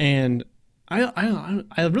 and I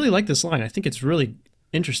really like this line. I think it's really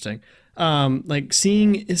interesting. Like,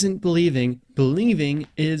 seeing isn't believing, believing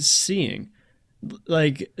is seeing.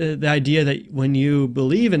 Like the idea that when you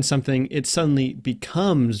believe in something, it suddenly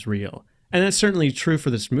becomes real, and that's certainly true for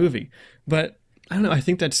this movie. But I don't know. I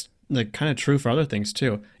think that's like kind of true for other things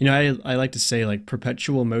too. You know, I like to say like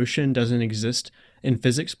perpetual motion doesn't exist in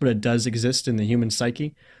physics, but it does exist in the human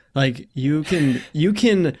psyche. Like you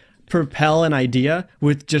can propel an idea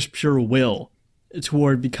with just pure will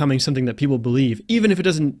toward becoming something that people believe, even if it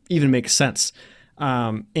doesn't even make sense.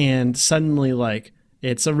 And suddenly, like,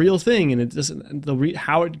 it's a real thing, and it doesn't.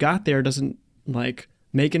 How it got there doesn't like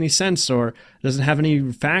make any sense, or doesn't have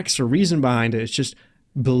any facts or reason behind it. It's just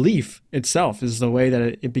belief itself is the way that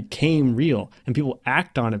it became real, and people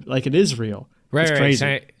act on it like it is real. Right, it's right.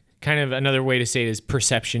 crazy. Kind of another way to say it is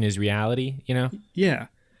perception is reality. You know? Yeah.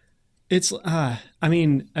 It's, I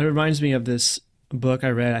mean, it reminds me of this book I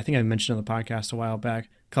read, I think I mentioned on the podcast a while back,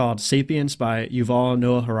 called Sapiens by Yuval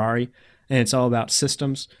Noah Harari. And it's all about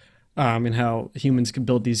systems and how humans can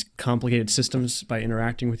build these complicated systems by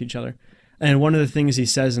interacting with each other. And one of the things he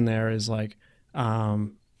says in there is like,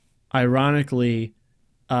 ironically,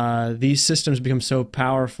 these systems become so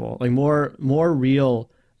powerful, like more real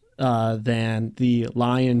than the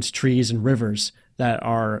lions, trees, and rivers that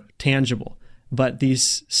are tangible. But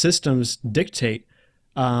these systems dictate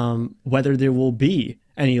whether there will be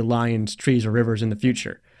any lions, trees, or rivers in the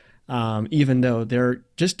future, even though they're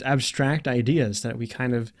just abstract ideas that we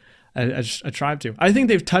kind of ascribe to. I think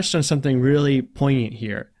they've touched on something really poignant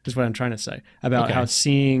here, is what I'm trying to say, about how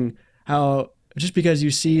just because you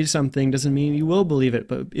see something doesn't mean you will believe it,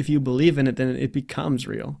 but if you believe in it, then it becomes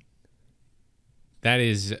real. That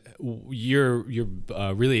is, you're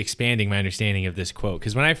really expanding my understanding of this quote.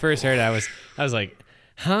 Because when I first heard it, I was like,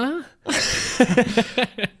 huh?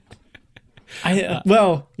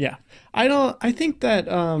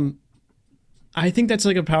 I think that's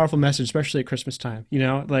like a powerful message, especially at Christmas time. You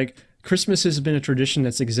know, like Christmas has been a tradition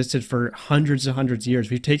that's existed for hundreds and hundreds of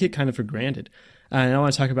years. We take it kind of for granted. And I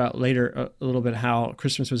want to talk about later a little bit how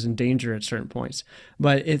Christmas was in danger at certain points.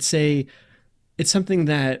 But it's something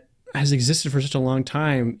that has existed for such a long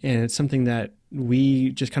time, and it's something that we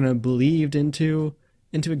just kind of believed into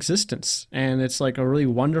existence. And it's like a really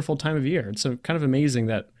wonderful time of year. It's kind of amazing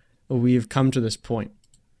that we've come to this point.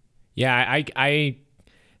 Yeah, I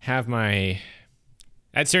have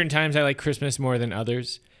at certain times I like Christmas more than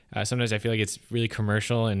others. Sometimes I feel like it's really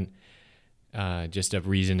commercial and just a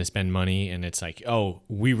reason to spend money, and it's like, oh,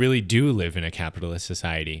 we really do live in a capitalist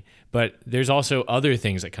society. But there's also other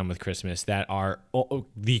things that come with Christmas that are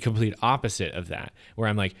the complete opposite of that, where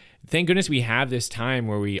I'm like, thank goodness we have this time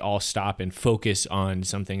where we all stop and focus on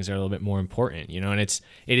some things that are a little bit more important, you know. And it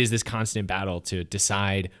is this constant battle to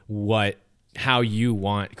decide how you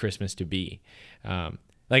want Christmas to be.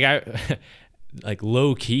 Like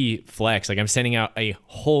low key flex. Like I'm sending out a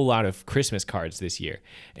whole lot of Christmas cards this year.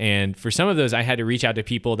 And for some of those, I had to reach out to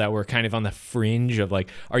people that were kind of on the fringe of like,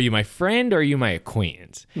 are you my friend or are you my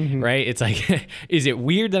acquaintance? Mm-hmm. Right? It's like, is it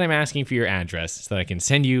weird that I'm asking for your address so that I can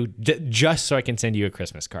send you, just so I can send you a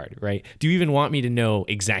Christmas card, right? Do you even want me to know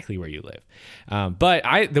exactly where you live?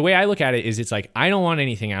 But the way I look at it is it's like, I don't want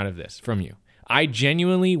anything out of this from you. I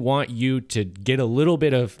genuinely want you to get a little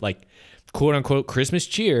bit of like, quote unquote Christmas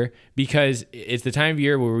cheer, because it's the time of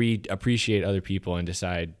year where we appreciate other people and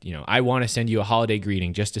decide, you know, I want to send you a holiday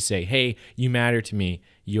greeting just to say, hey, you matter to me.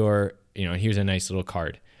 Here's a nice little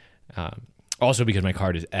card. Also because my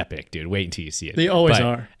card is epic, dude. Wait until you see it. They always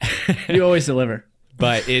are. You always deliver.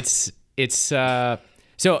 But it's so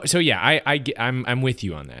yeah, I'm with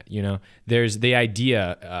you on that. You know, there's the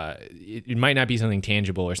idea, it might not be something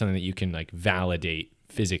tangible or something that you can like validate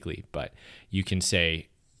physically, but you can say,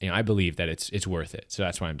 you know, I believe that it's worth it. So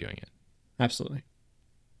that's why I'm doing it. Absolutely.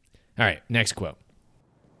 All right, next quote.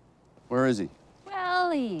 Where is he? Well,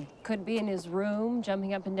 he could be in his room,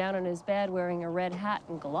 jumping up and down on his bed, wearing a red hat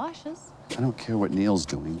and galoshes. I don't care what Neil's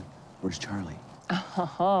doing. Where's Charlie?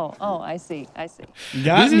 Oh, I see.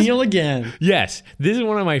 Got Neil again. Yes, this is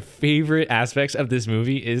one of my favorite aspects of this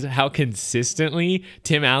movie is how consistently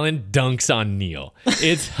Tim Allen dunks on Neil.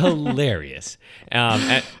 It's hilarious.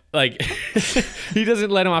 Like he doesn't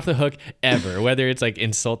let him off the hook ever, whether it's like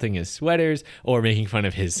insulting his sweaters or making fun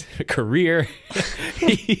of his career.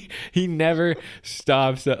 he never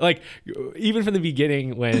stops. Like even from the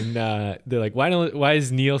beginning when they're like, why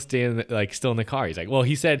is Neil still in the car? He's like, well,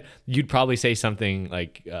 he said you'd probably say something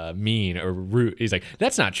like mean or rude. He's like,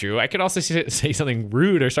 that's not true. I could also say something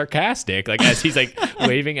rude or sarcastic, like as he's like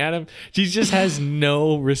waving at him. She just has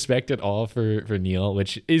no respect at all for Neil,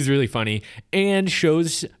 which is really funny and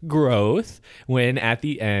shows growth when at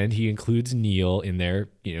the end he includes Neil in their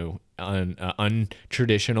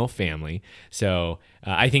untraditional family. So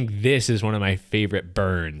I think this is one of my favorite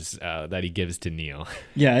burns that he gives to Neil.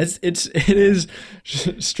 Yeah, it is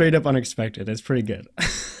straight up unexpected. It's pretty good.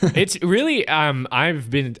 It's really I'm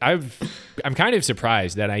kind of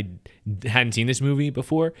surprised that I hadn't seen this movie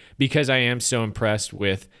before, because I am so impressed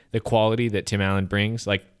with the quality that Tim Allen brings.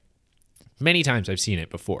 Like, many times I've seen it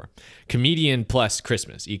before. Comedian plus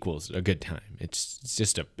Christmas equals a good time. It's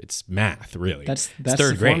math, really. That's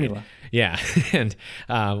third the grade. formula. Yeah. And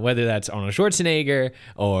whether that's Arnold Schwarzenegger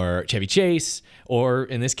or Chevy Chase or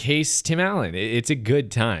in this case, Tim Allen, it's a good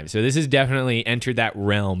time. So this has definitely entered that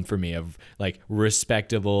realm for me of like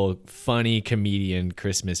respectable, funny comedian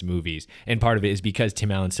Christmas movies. And part of it is because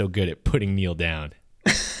Tim Allen's so good at putting Neil down.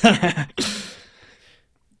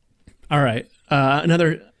 All right.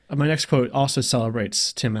 My next quote also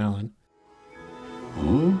celebrates Tim Allen.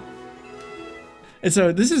 And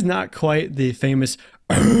so this is not quite the famous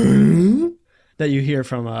that you hear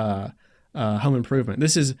from Home Improvement.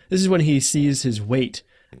 This is when he sees his weight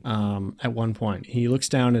at one point. He looks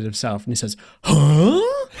down at himself and he says, "Huh?"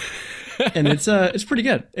 And it's pretty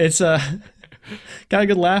good. It's got a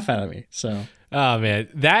good laugh out of me. So. Oh man,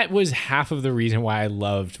 that was half of the reason why I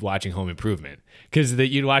loved watching Home Improvement, because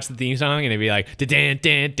you'd watch the theme song and it'd be like dan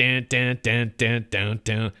dan dan dan dan dan dan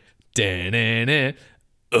dan dan dan.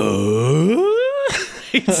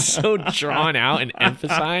 It's so drawn out and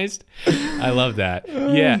emphasized. I love that.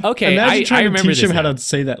 Yeah. Okay. Imagine trying I remember to teach him this how now. to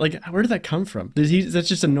say that. Like, where did that come from? That's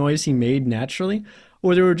just a noise he made naturally,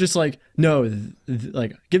 or they were just like, no,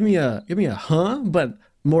 like give me a huh, but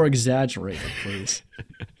more exaggerated, please.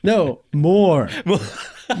 No, more.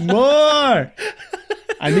 More.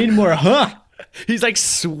 I need more huh. He's like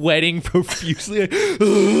sweating profusely.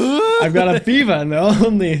 I've got a fever, and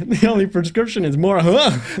the only prescription is more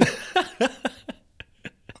huh.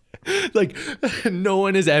 Like, no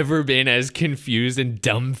one has ever been as confused and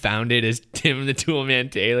dumbfounded as Tim the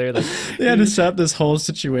Toolman Taylor. Like, They had to set up this whole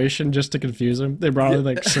situation just to confuse him. They brought in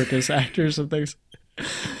like circus actors and things.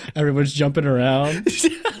 Everyone's jumping around.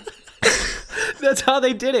 that's how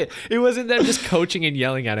they did it. It wasn't them just coaching and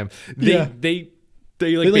yelling at him. They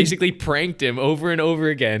basically pranked him over and over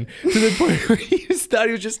again to the point where he thought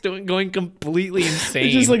he was just going completely insane.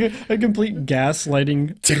 It's just like a complete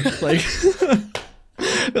gaslighting,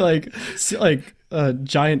 like a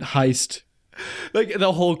giant heist. Like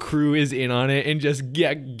the whole crew is in on it and just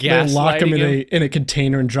They gaslighting lock him him. in a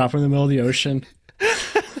container and drop him in the middle of the ocean.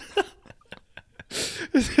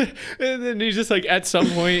 And then he's just like, at some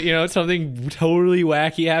point, something totally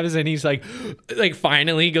wacky happens, and he's like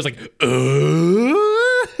finally he goes like,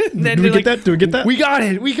 and then Do we they're get that? Do we get that? We got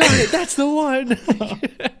it. That's the one.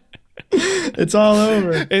 It's all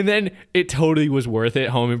over. And then it totally was worth it.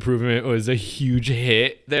 Home Improvement was a huge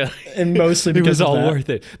hit. And mostly it because was of all that. worth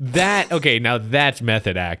it. Okay, now that's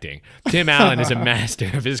method acting. Tim Allen is a master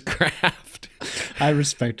of his craft. I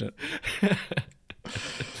respect it.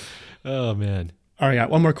 Oh man. All right, I got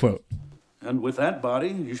one more quote. And with that body,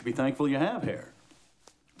 you should be thankful you have hair.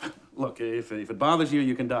 Look, if it bothers you,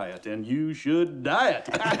 you can dye it, and you should dye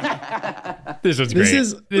it. This was great.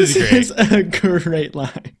 This is a great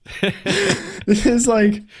line. This is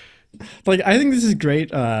like I think this is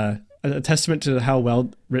great. A testament to how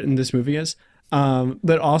well written this movie is.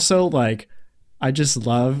 But also I just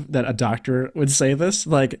love that a doctor would say this.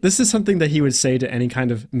 Like, this is something that he would say to any kind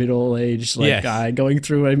of middle-aged Yes. guy going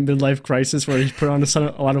through a midlife crisis where he's put on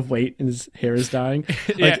a lot of weight and his hair is dying.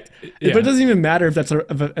 But it doesn't even matter if that's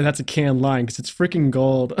a canned line, because it's freaking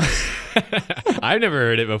gold. I've never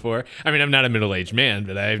heard it before. I mean, I'm not a middle-aged man,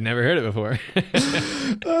 but I've never heard it before.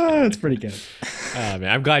 It's pretty good. Oh, man,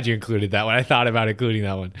 I'm glad you included that one. I thought about including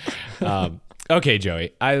that one. Okay,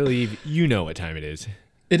 Joey, I believe you know what time it is.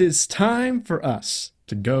 It is time for us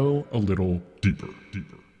to go A little deeper.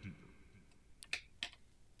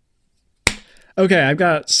 Okay, I've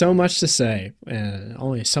got so much to say and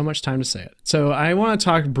only so much time to say it. So I want to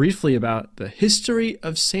talk briefly about the history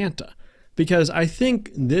of Santa, because I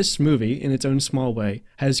think this movie, in its own small way,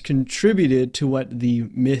 has contributed to what the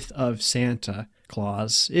myth of Santa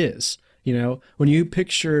Claus is. You know, when you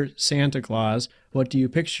picture Santa Claus, what do you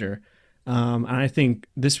picture? And I think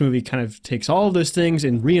this movie kind of takes all of those things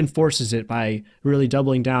and reinforces it by really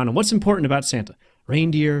doubling down on what's important about Santa.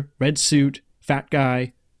 Reindeer, red suit, fat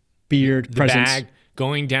guy, beard, The presents, bag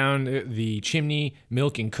going down the chimney,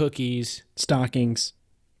 milk and cookies, stockings.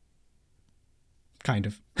 Kind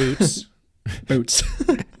of. boots, Boots.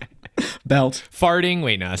 Belt. farting.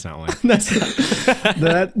 Wait, no, that's not one.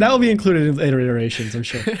 That will be included in later iterations, I'm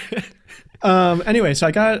sure. Anyway, so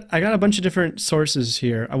I got a bunch of different sources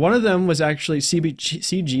here. One of them was actually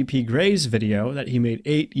CGP Gray's video that he made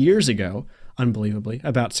 8 years ago, unbelievably,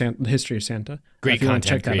 about the history of Santa. Great If you wanna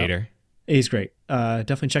check content that out. creator. He's great.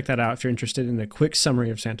 Definitely check that out if you're interested in a quick summary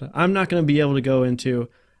of Santa. I'm not going to be able to go into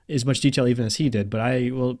as much detail even as he did, but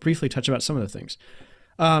I will briefly touch about some of the things.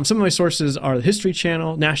 Some of my sources are the History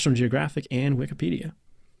Channel, National Geographic, and Wikipedia.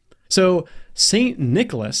 So Saint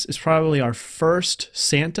Nicholas is probably our first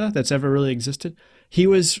Santa that's ever really existed. He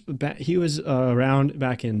was around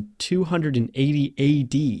back in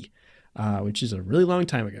 280 AD, which is a really long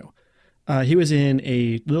time ago. He was in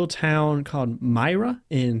a little town called Myra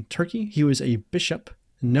in Turkey. He was a bishop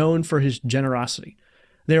known for his generosity.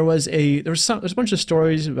 There was a bunch of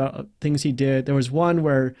stories about things he did. There was one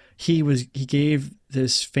where he gave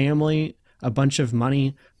this family a bunch of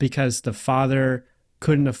money because the father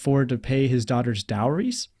couldn't afford to pay his daughter's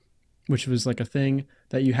dowries, which was like a thing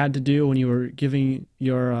that you had to do when you were giving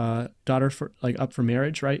your daughter up for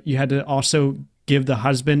marriage, right? You had to also give the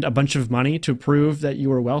husband a bunch of money to prove that you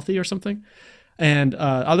were wealthy or something. And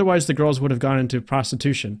otherwise the girls would have gone into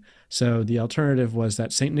prostitution. So the alternative was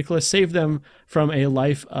that St. Nicholas saved them from a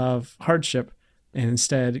life of hardship and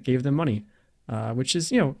instead gave them money, which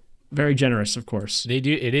is, very generous, of course. They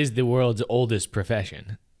do. It is the world's oldest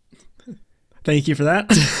profession. Thank you for that.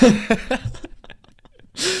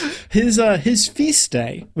 His feast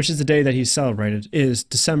day, which is the day that he's celebrated, is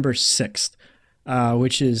December 6th,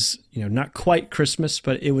 which is, not quite Christmas,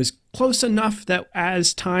 but it was close enough that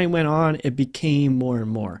as time went on, it became more and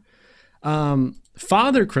more.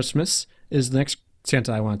 Father Christmas is the next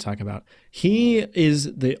Santa I want to talk about. He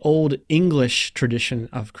is the old English tradition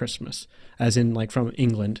of Christmas, as in like from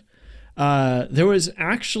England. There was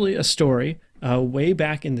actually a story way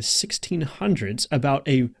back in the 1600s about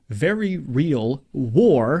a very real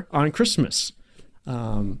war on Christmas.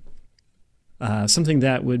 Something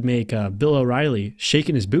that would make Bill O'Reilly shake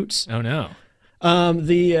in his boots. Oh no.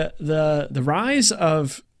 The rise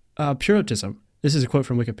of Puritanism. This is a quote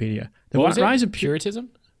from Wikipedia. The What was it? rise of Puritanism?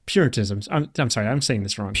 Puritanism. I'm sorry, I'm saying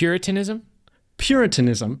this wrong. Puritanism?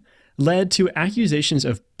 Puritanism led to accusations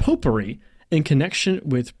of popery in connection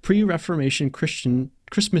with pre-Reformation Christian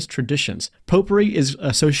Christmas traditions. Popery is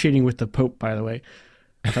associating with the Pope, by the way.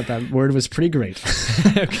 I thought that word was pretty great.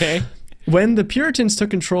 Okay. When the Puritans took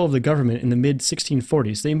control of the government in the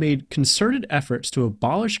mid-1640s, they made concerted efforts to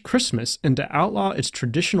abolish Christmas and to outlaw its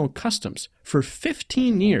traditional customs. For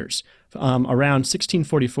 15 years, around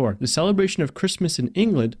 1644, the celebration of Christmas in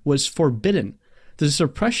England was forbidden. The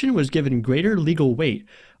suppression was given greater legal weight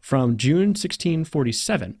from June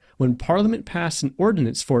 1647, when Parliament passed an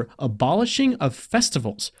ordinance for abolishing of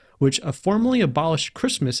festivals, which formally abolished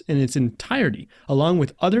Christmas in its entirety, along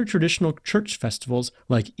with other traditional church festivals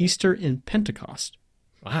like Easter and Pentecost.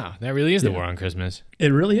 Wow, that really is the war on Christmas. It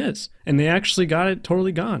really is. And they actually got it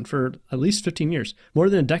totally gone for at least 15 years, more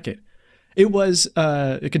than a decade.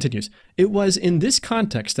 It continues. It was in this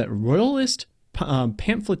context that royalist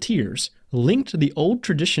pamphleteers linked the old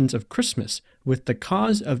traditions of Christmas with the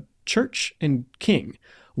cause of church and king,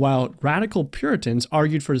 while radical Puritans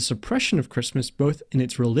argued for the suppression of Christmas both in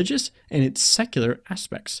its religious and its secular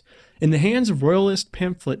aspects. In the hands of royalist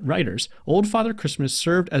pamphlet writers, Old Father Christmas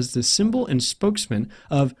served as the symbol and spokesman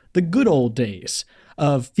of the good old days,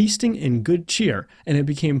 of feasting and good cheer, and it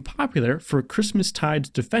became popular for Christmastide's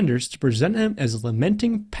defenders to present him as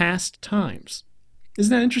lamenting past times.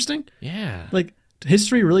 Isn't that interesting? Yeah. Like,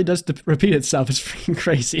 history really does repeat itself. It's freaking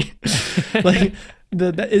crazy. Like,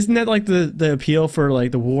 isn't that like the appeal for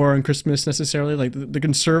like the war on Christmas necessarily? Like the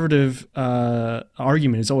conservative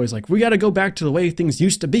argument is always like, we got to go back to the way things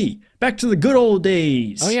used to be, back to the good old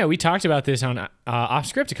days. Oh yeah, we talked about this on Off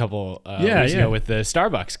Script a couple weeks ago with the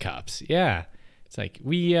Starbucks cups. Yeah, it's like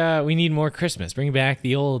we need more Christmas. Bring back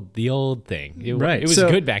the old thing. It was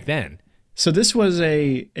good back then. So this was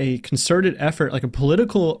a concerted effort, like a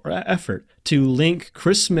political effort, to link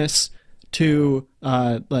Christmas to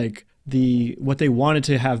what they wanted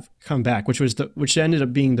to have come back, which ended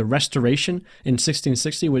up being the Restoration in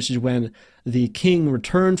 1660, which is when the king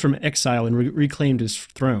returned from exile and reclaimed his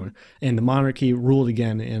throne, and the monarchy ruled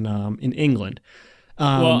again in England.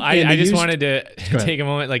 Well, and I they just used- wanted to Go ahead. take a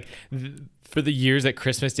moment, like for the years that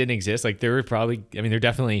Christmas didn't exist, like there were probably, I mean, there are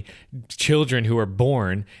definitely children who were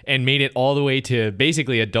born and made it all the way to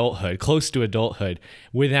basically adulthood, close to adulthood,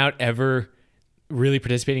 without ever really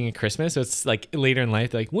participating in Christmas. So it's like later in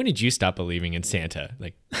life, like, when did you stop believing in Santa?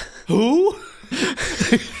 Like, who?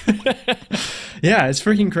 Yeah, it's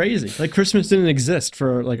freaking crazy. Like Christmas didn't exist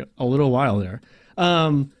for like a little while there.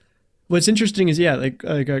 What's interesting is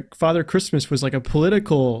Father Christmas was like a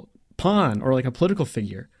political pawn or like a political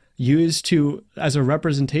figure used to as a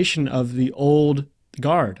representation of the old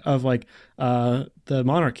guard of like the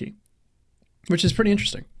monarchy, which is pretty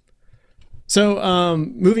interesting. So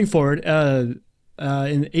moving forward, in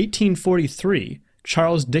 1843,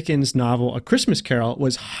 Charles Dickens' novel A Christmas Carol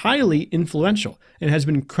was highly influential and has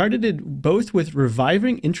been credited both with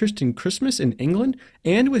reviving interest in Christmas in England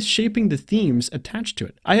and with shaping the themes attached to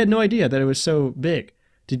it. I had no idea that it was so big.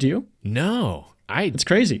 Did you? No. It's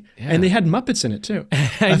crazy. Yeah. And they had Muppets in it too.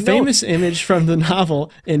 A know. famous image from the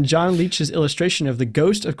novel in John Leach's illustration of the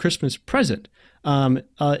Ghost of Christmas Present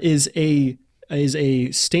is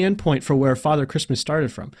a standpoint for where Father Christmas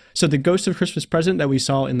started from. So the Ghost of Christmas Present that we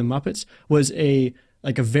saw in the Muppets was a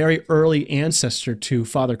very early ancestor to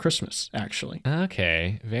Father Christmas, actually.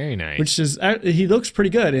 Okay, very nice. Which is he looks pretty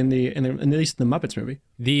good in at least in the Muppets movie.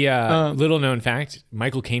 The little known fact,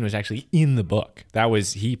 Michael Caine was actually in the book.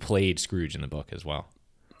 he played Scrooge in the book as well.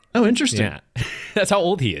 Oh, interesting. Yeah. That's how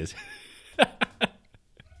old he is. All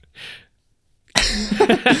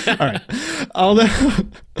right.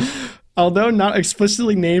 Although not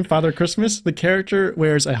explicitly named Father Christmas, the character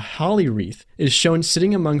wears a holly wreath, is shown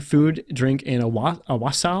sitting among food, drink, and a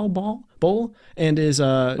wassail bowl, and is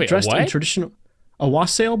dressed in what? traditional... A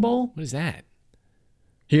wassail bowl? What is that?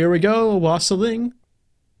 Here we go, wassailing.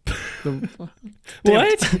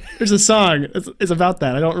 What? There's a song. It's about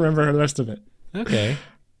that. I don't remember the rest of it. Okay.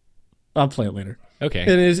 I'll play it later. Okay.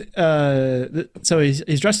 It is so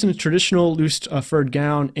he's dressed in a traditional loose furred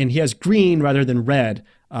gown, and he has green rather than red,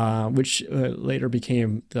 which later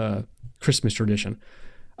became the Christmas tradition.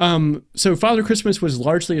 So Father Christmas was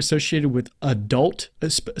largely associated with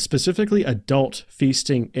specifically adult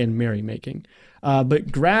feasting and merrymaking.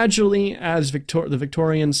 But gradually, as the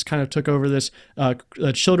Victorians kind of took over this,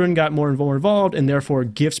 children got more and more involved, and therefore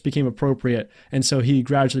gifts became appropriate. And so he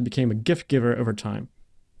gradually became a gift giver over time.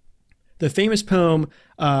 The famous poem,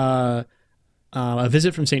 A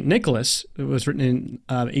Visit from St. Nicholas, was written in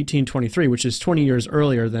 1823, which is 20 years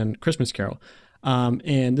earlier than Christmas Carol.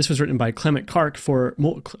 And this was written by Clement Clarke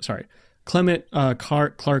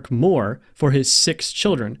Clarke Moore for his 6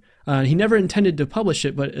 children. He never intended to publish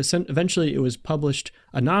it, but eventually it was published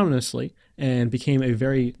anonymously and became a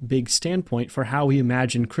very big standpoint for how we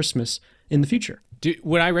imagine Christmas in the future.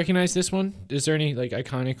 Would I recognize this one? Is there any like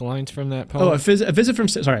iconic lines from that poem? Oh, a visit from...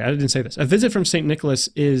 Sorry, I didn't say this. A Visit from St. Nicholas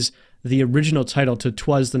is the original title to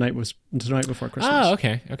 'Twas the Night Before Christmas. Oh,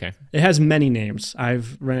 okay. It has many names.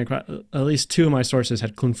 I've ran across... At least 2 of my sources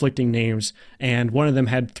had conflicting names, and one of them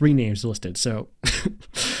had 3 names listed, so...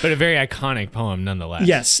 But a very iconic poem nonetheless.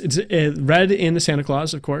 Yes, it's read in the Santa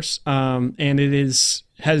Claus, of course, and it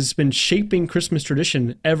has been shaping Christmas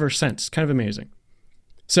tradition ever since. Kind of amazing.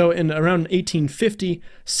 So in around 1850,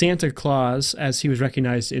 Santa Claus, as he was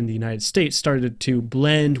recognized in the United States, started to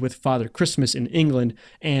blend with Father Christmas in England,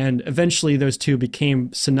 and eventually those two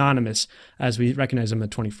became synonymous as we recognize them in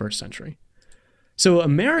the 21st century. So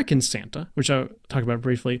American Santa, which I'll talk about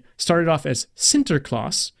briefly, started off as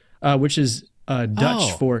Sinterklaas, which is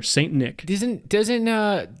Dutch for Saint Nick.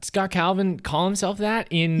 Doesn't Scott Calvin call himself that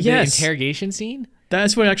in the interrogation scene?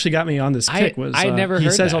 That's what actually got me on this kick. I'd never heard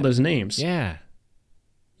he says that. all those names. Yeah.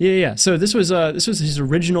 Yeah. So this was his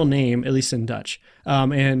original name, at least in Dutch,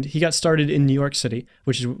 and he got started in New York City,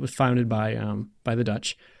 which was founded by the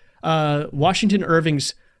Dutch. Washington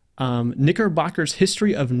Irving's Knickerbocker's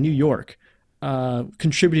History of New York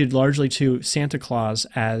contributed largely to Santa Claus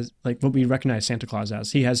as like what we recognize Santa Claus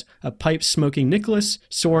as. He has a pipe-smoking Nicholas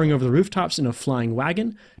soaring over the rooftops in a flying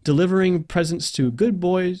wagon, delivering presents to good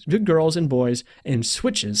girls and boys, and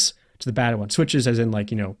switches to the bad ones. Switches as in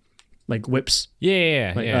like whips.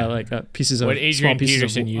 Yeah. Like pieces of what Adrian small pieces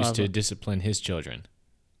Peterson of, used to discipline his children.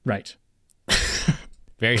 Right.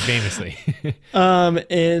 Very famously.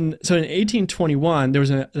 And so in 1821, there was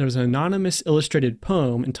an anonymous illustrated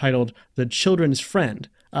poem entitled "The Children's Friend,"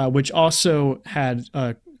 which also had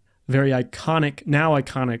very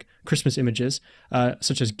iconic Christmas images,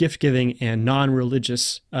 such as gift giving and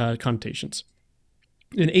non-religious connotations.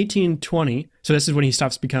 In 1820, so this is when he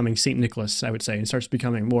stops becoming Saint Nicholas, I would say, and starts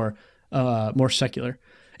becoming more secular.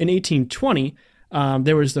 In 1820,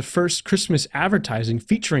 there was the first Christmas advertising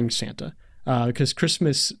featuring Santa. because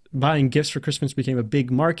Christmas, buying gifts for Christmas became a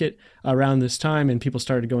big market around this time, and people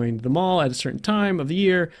started going to the mall at a certain time of the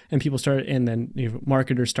year, and then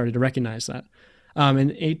marketers started to recognize that. In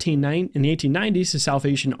the 1890s, the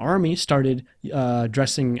Salvation Army started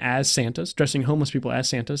dressing homeless people as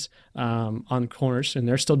Santas on corners, and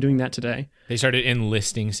they're still doing that today. They started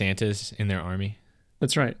enlisting Santas in their army.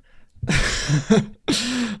 That's right.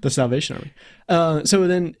 The Salvation Army. So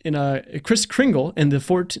then Kris Kringle in the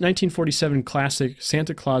 1947 classic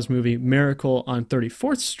Santa Claus movie Miracle on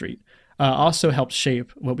 34th Street also helped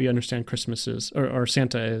shape what we understand Christmas is, or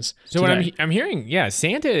Santa is. So today. what I'm hearing, yeah,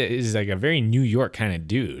 Santa is like a very New York kind of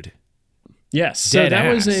dude. Yes. So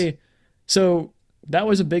that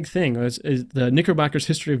was a big thing. The Knickerbockers'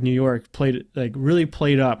 history of New York really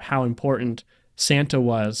played up how important Santa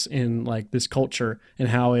was in like this culture, and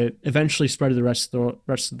how it eventually spread to the rest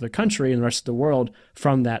of the country and the rest of the world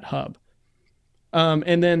from that hub.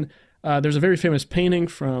 And then there's a very famous painting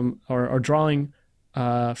or drawing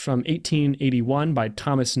from 1881 by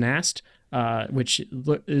Thomas Nast, which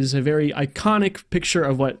is a very iconic picture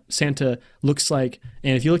of what Santa looks like.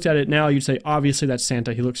 And if you looked at it now, you'd say, obviously that's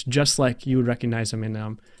Santa. He looks just like you would recognize him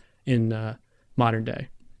in modern day.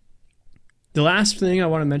 The last thing I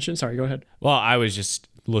want to mention, sorry, go ahead. Well, I was just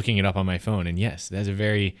looking it up on my phone, and yes, that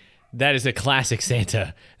is a classic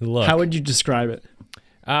Santa look. How would you describe it?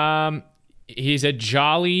 He's a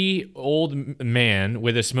jolly old man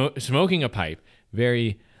with smoking a pipe,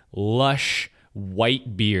 very lush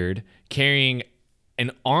white beard, carrying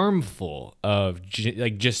an armful of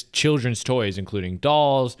just children's toys, including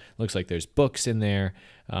dolls. Looks like there's books in there,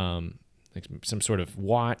 like some sort of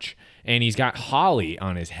watch, and he's got holly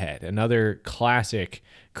on his head, another classic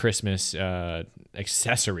Christmas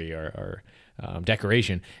accessory or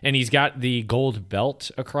decoration. And he's got the gold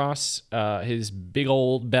belt across his big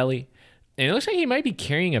old belly, and it looks like he might be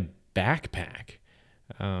carrying a backpack.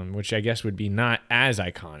 Which I guess would be not as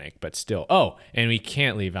iconic, but still. Oh, and we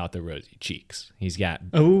can't leave out the rosy cheeks. He's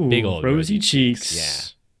got big old rosy cheeks.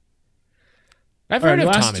 Yeah. I've heard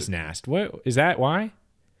of Thomas Nast. What is that? Why?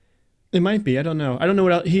 It might be. I don't know. I don't know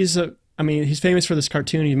what else. He's famous for this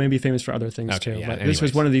cartoon. He may be famous for other things too. Yeah, but this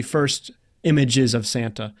was one of the first images of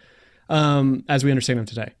Santa, as we understand him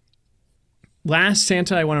today. Last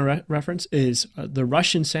Santa I want to reference is the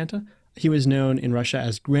Russian Santa. He was known in Russia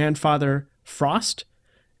as Grandfather Frost.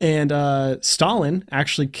 And Stalin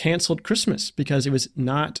actually canceled Christmas because it was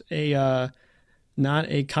not a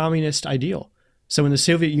communist ideal. So when the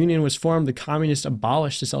Soviet Union was formed, the communists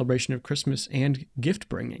abolished the celebration of Christmas and gift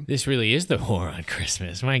bringing. This really is the war on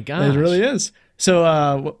Christmas. My gosh. It really is.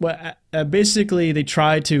 So basically, they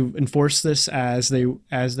tried to enforce this as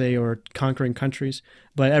they were conquering countries,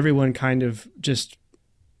 but everyone kind of just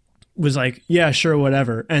was like, yeah, sure,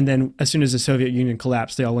 whatever. And then as soon as the Soviet Union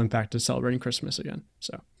collapsed, they all went back to celebrating Christmas again.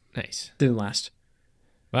 So nice. Didn't last.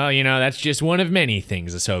 Well, that's just one of many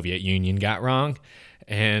things the Soviet Union got wrong.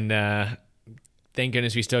 And thank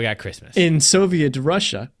goodness we still got Christmas. In Soviet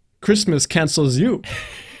Russia, Christmas cancels you.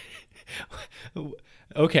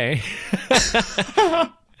 Okay.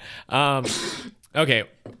 Okay.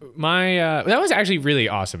 That was actually really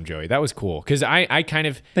awesome, Joey. That was cool. Because I kind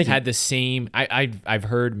of had the same, I've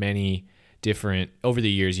heard many different, over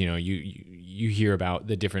the years, you hear about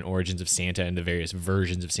the different origins of Santa and the various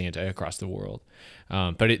versions of Santa across the world.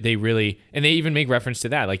 But they really, and they even make reference to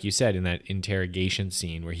that, like you said, in that interrogation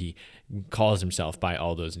scene where he calls himself by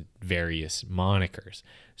all those various monikers.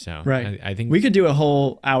 So right. I think we could do a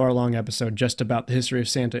whole hour-long episode just about the history of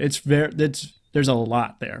Santa. There's a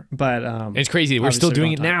lot there, but it's crazy. We're still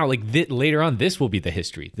doing it now. Like later on, this will be the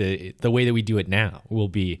history. The way that we do it now will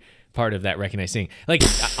be part of that recognized thing. Like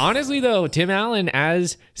honestly, though, Tim Allen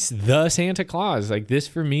as the Santa Claus, like this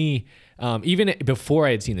for me, even before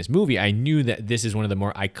I had seen this movie, I knew that this is one of the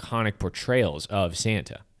more iconic portrayals of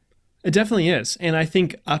Santa. It definitely is, and I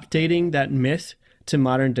think updating that myth to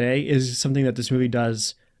modern day is something that this movie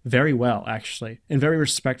does very well, actually, and very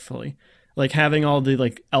respectfully. Like having all the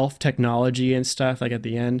like elf technology and stuff like at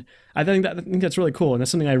the end. I think that's really cool, and that's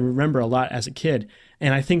something I remember a lot as a kid.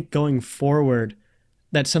 And I think going forward,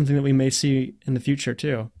 that's something that we may see in the future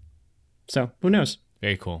too. So who knows?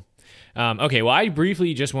 Very cool. Okay, well, I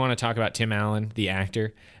briefly just want to talk about Tim Allen, the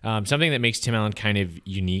actor. Something that makes Tim Allen kind of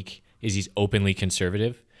unique is he's openly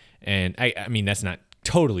conservative, and I mean that's not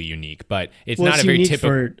totally unique, but it's not a very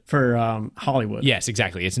typical for Hollywood. Yes,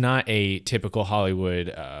 exactly. It's not a typical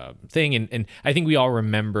Hollywood thing, and I think we all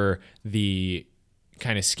remember the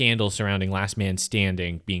kind of scandal surrounding Last Man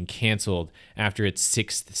Standing being canceled after its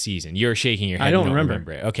 6th season. You're shaking your head. I don't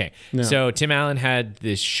remember it. Okay, no. So Tim Allen had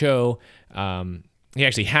this show. He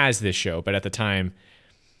actually has this show, but at the time,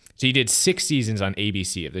 So he did 6 seasons on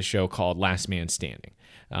ABC of the show called Last Man Standing.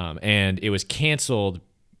 And it was canceled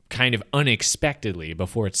kind of unexpectedly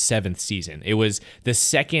before its 7th season. It was the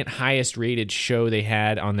second highest rated show they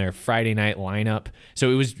had on their Friday night lineup.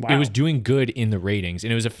 So it was doing good in the ratings,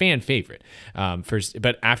 and it was a fan favorite.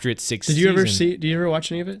 But after its 6th season... Did you ever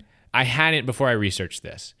watch any of it? I hadn't before I researched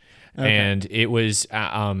this. Okay. And it was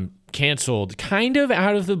canceled kind of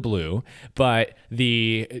out of the blue, but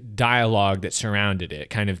the dialogue that surrounded it,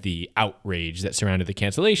 kind of the outrage that surrounded the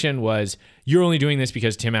cancellation was, you're only doing this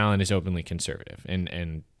because Tim Allen is openly conservative.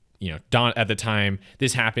 And you know, at the time,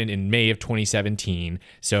 this happened in May of 2017.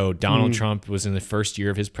 So Donald Trump was in the first year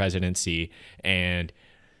of his presidency, and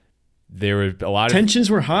there were a lot of tensions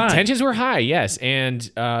were high. Tensions were high, yes. And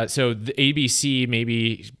so the ABC,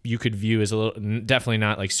 maybe you could view as a little, definitely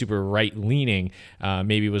not like super right leaning,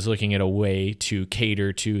 maybe was looking at a way to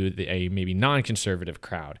cater to a maybe non-conservative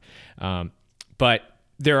crowd. But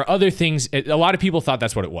there are other things. A lot of people thought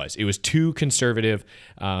that's what it was. It was too conservative,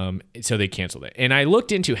 so they canceled it. And I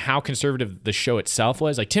looked into how conservative the show itself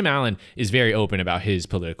was. Like, Tim Allen is very open about his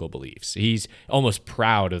political beliefs. He's almost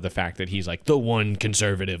proud of the fact that he's like the one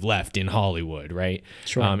conservative left in Hollywood, right?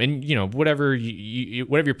 Sure. And you know, whatever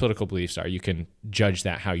whatever your political beliefs are, you can judge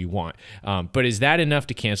that how you want. But is that enough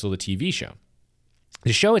to cancel the TV show?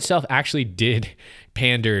 The show itself actually did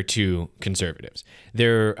pander to conservatives.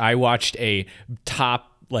 I watched a top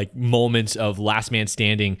like moments of Last Man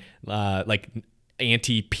Standing, like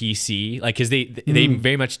anti-PC, like, because they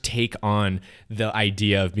very much take on the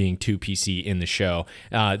idea of being too PC in the show.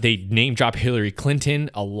 They name drop Hillary Clinton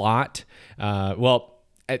a lot. At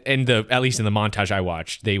least in the montage I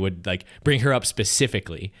watched, they would like bring her up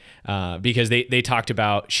specifically because they talked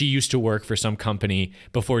about, she used to work for some company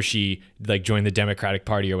before she like joined the Democratic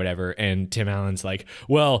Party or whatever. And Tim Allen's like,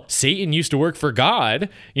 well, Satan used to work for God,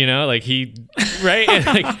 you know, like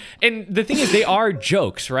right. And the thing is, they are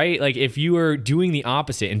jokes, right? Like, if you were doing the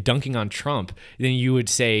opposite and dunking on Trump, then you would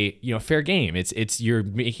say, you know, fair game. It's you're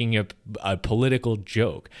making a political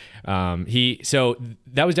joke. So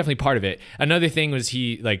that was definitely part of it. Another thing was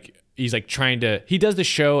he's he does the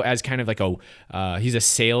show as kind of like he's a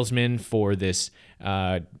salesman for this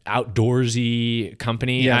outdoorsy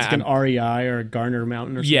company. Yeah, it's like an REI or a Garner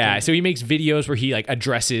Mountain or something. Yeah, so he makes videos where he like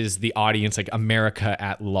addresses the audience, like America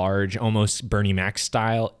at large, almost Bernie Mac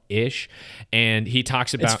style ish. And he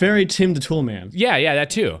talks about, it's very Tim the Tool Man. Yeah,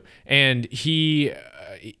 that too. And he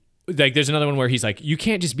like, there's another one where he's like, you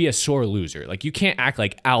can't just be a sore loser. Like, you can't act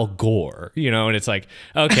like Al Gore, you know? And it's like,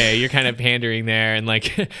 okay, you're kind of pandering there. And like,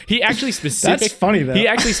 he actually that's funny though. He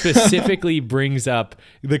actually specifically brings up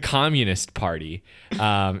the Communist Party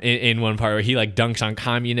in one part where he like dunks on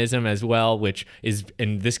communism as well, which is,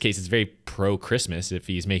 in this case, it's very pro-Christmas if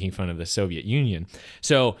he's making fun of the Soviet Union.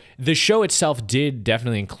 So the show itself did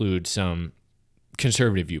definitely include some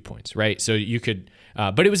conservative viewpoints, right? So you could,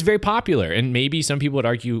 but it was very popular, and maybe some people would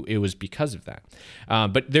argue it was because of that.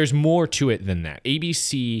 But there's more to it than that.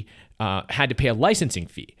 ABC had to pay a licensing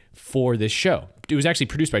fee for this show. It was actually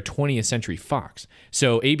produced by 20th Century Fox.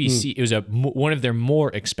 So ABC, it was one of their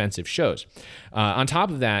more expensive shows. On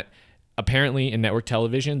top of that, apparently in network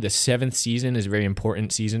television, the 7th season is a very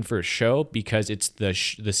important season for a show because it's the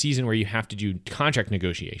season where you have to do contract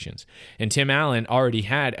negotiations. And Tim Allen already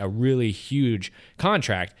had a really huge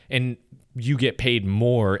contract, and you get paid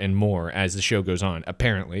more and more as the show goes on,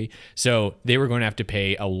 apparently. So they were going to have to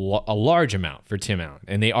pay a large amount for Tim Allen.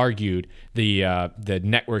 And they argued, the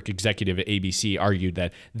network executive at ABC argued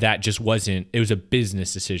that just wasn't, it was a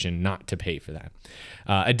business decision not to pay for that.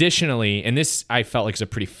 Additionally, and this I felt like is a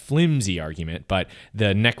pretty flimsy argument, but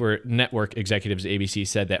the network executives at ABC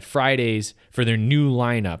said that Fridays for their new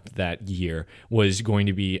lineup that year was going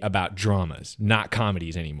to be about dramas, not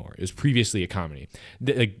comedies anymore. It was previously a comedy.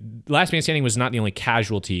 Last Man Standing was not the only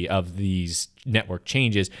casualty of these network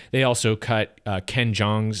changes. They also cut Ken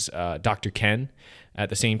Jeong's Dr. Ken at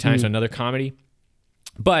the same time, so another comedy.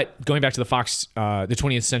 But going back to the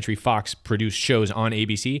 20th Century Fox produced shows on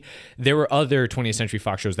ABC, there were other 20th Century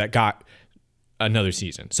Fox shows that got another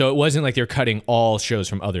season. So it wasn't like they're cutting all shows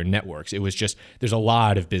from other networks. It was just, there's a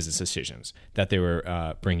lot of business decisions that they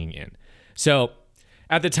were bringing in. So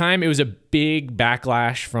at the time, it was a big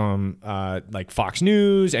backlash from like Fox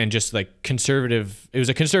News and just like conservative. It was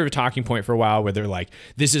a conservative talking point for a while where they're like,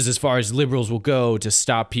 this is as far as liberals will go to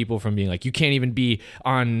stop people from being like, you can't even be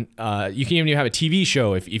on, you can't even have a TV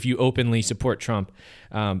show if you openly support Trump.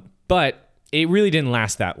 But it really didn't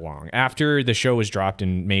last that long. After the show was dropped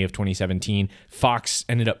in May of 2017, Fox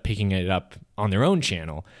ended up picking it up on their own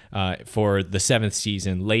channel for the 7th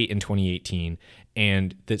season late in 2018.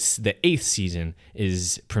 And the 8th season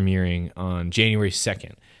is premiering on January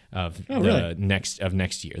 2nd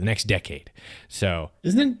next year, the next decade. So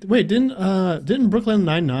didn't Brooklyn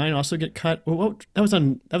Nine-Nine also get cut? Well, that was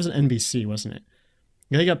on NBC, wasn't it?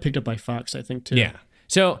 Yeah, they got picked up by Fox, I think, too. Yeah.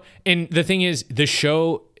 So, and the thing is, the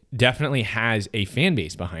show definitely has a fan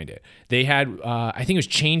base behind it. They had, I think it was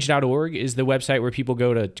change.org is the website where people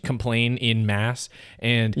go to complain in mass.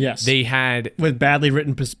 And they had... With badly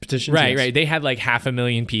written petitions. Right. They had like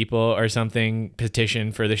 500,000 people or something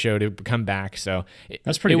petition for the show to come back. So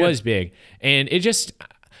that's pretty good. It was big. And it's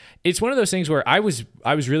one of those things where I was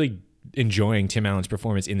really enjoying Tim Allen's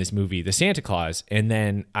performance in this movie, The Santa Claus. And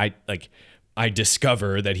then I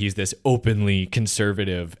discover that he's this openly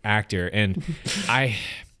conservative actor. And I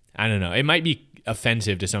don't know. It might be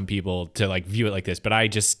offensive to some people to like view it like this, but I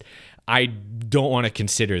don't want to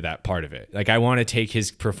consider that part of it. Like, I want to take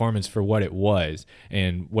his performance for what it was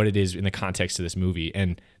and what it is in the context of this movie,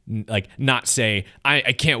 and like not say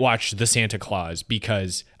I can't watch The Santa Claus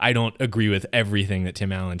because I don't agree with everything that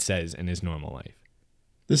Tim Allen says in his normal life.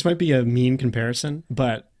 This might be a mean comparison,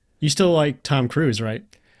 but you still like Tom Cruise, right?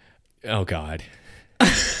 Oh God.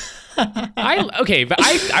 But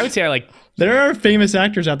I would say I like. There are famous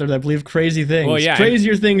actors out there that believe crazy things. Well, yeah,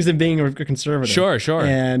 crazier things than being a conservative. Sure.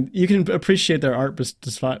 And you can appreciate their art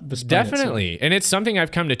despite definitely. And it's something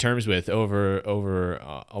I've come to terms with over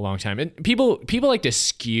a long time. And people like to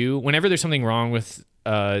skew whenever there's something wrong with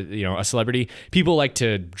a celebrity. People like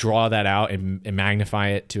to draw that out and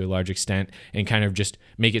magnify it to a large extent and kind of just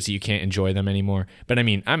make it so you can't enjoy them anymore. But I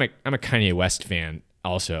mean, I'm a Kanye West fan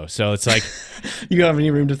also, so it's like you don't have any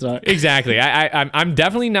room to thought. Exactly. I'm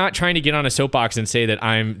definitely not trying to get on a soapbox and say that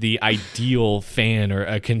I'm the ideal fan or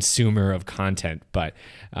a consumer of content, but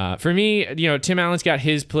for me, Tim Allen's got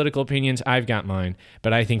his political opinions, I've got mine,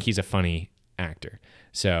 but I think he's a funny actor.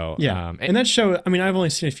 So yeah, and that show, I mean, I've only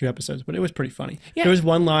seen a few episodes, but it was pretty funny. Yeah. There was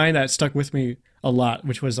one line that stuck with me a lot,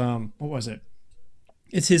 which was what was it?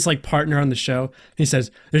 It's his like partner on the show. He says,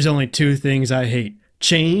 "There's only two things I hate: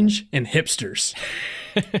 change and hipsters."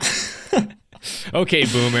 Okay,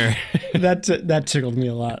 boomer. that tickled me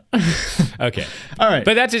a lot. Okay. All right.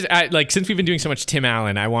 But that's just since we've been doing so much Tim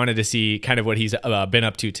Allen, I wanted to see kind of what he's been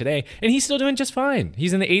up to today, and he's still doing just fine.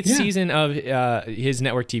 He's in the 8th season of his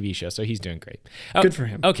network TV show, so he's doing great. Good for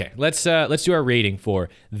him. Okay, let's do our rating for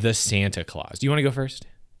The Santa Claus. Do you want to go first?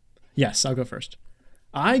 Yes, I'll go first.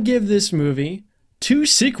 I give this movie 2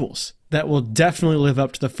 sequels that will definitely live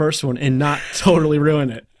up to the first one and not totally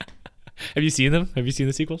ruin it. Have you seen them? Have you seen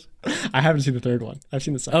the sequels? I haven't seen the third one. I've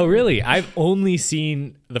seen the second. Oh, really? I've only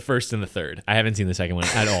seen the first and the third. I haven't seen the second one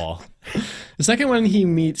at all. The second one, he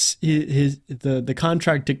meets the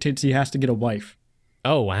contract dictates he has to get a wife.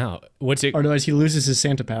 Oh, wow. What's it? Or otherwise, he loses his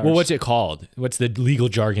Santa powers. Well, what's it called? What's the legal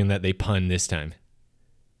jargon that they pun this time?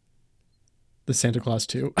 The Santa Claus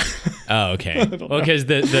 2. Oh, okay. Well, because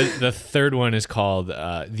the third one is called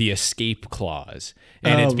the escape clause.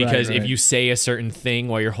 And it's because if you say a certain thing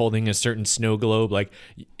while you're holding a certain snow globe, like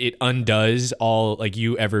it undoes all like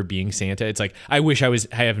you ever being Santa. It's like, I wish I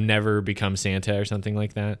have never become Santa or something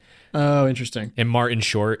like that. Oh, interesting. And Martin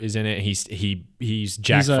Short is in it. He's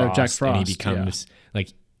Jack Frost. Jack Frost, and he becomes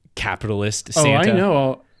like capitalist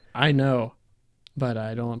Santa. I know. But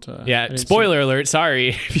I don't. Yeah, spoiler alert. Sorry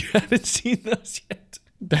if you haven't seen those yet.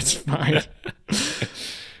 That's fine.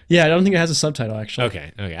 Yeah, I don't think it has a subtitle actually.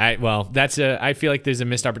 Okay. I feel like there's a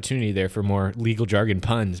missed opportunity there for more legal jargon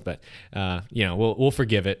puns, but we'll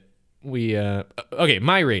forgive it.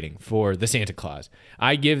 My rating for The Santa Claus.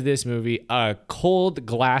 I give this movie a cold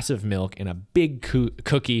glass of milk and a big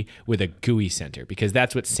cookie with a gooey center because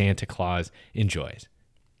that's what Santa Claus enjoys.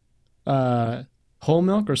 Whole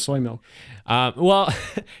milk or soy milk? Well,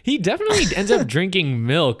 he definitely ends up drinking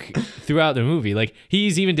milk throughout the movie. Like,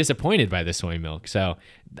 he's even disappointed by the soy milk. So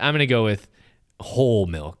I'm going to go with whole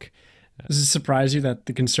milk. Does it surprise you that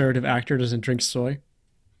the conservative actor doesn't drink soy?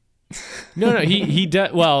 No, he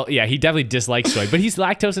does. Well, yeah, he definitely dislikes soy, but he's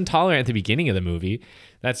lactose intolerant at the beginning of the movie.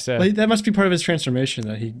 That's that must be part of his transformation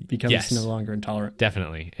that he becomes no longer intolerant.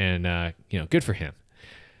 Definitely, and good for him.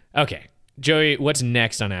 Okay, Joey, what's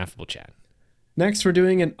next on Affable Chat? Next, we're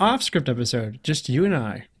doing an off-script episode, just you and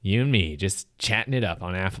I. You and me, just chatting it up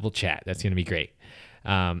on Affable Chat. That's going to be great.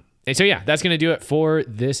 And so, yeah, that's going to do it for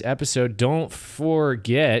this episode. Don't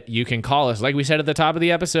forget, you can call us, like we said at the top of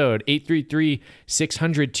the episode,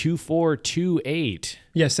 833-600-2428.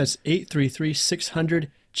 Yes, that's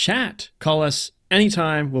 833-600-CHAT. Call us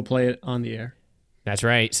anytime. We'll play it on the air. That's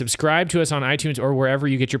right. Subscribe to us on iTunes or wherever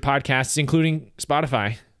you get your podcasts, including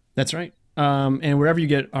Spotify. That's right. And wherever you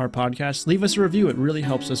get our podcasts, leave us a review. It really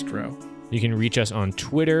helps us grow. You can reach us on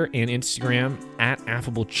Twitter and Instagram at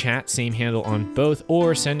AffableChat, same handle on both,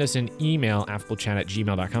 or send us an email,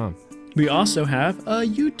 affablechat@gmail.com. We also have a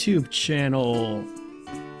YouTube channel.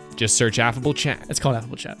 Just search Affable Chat. It's called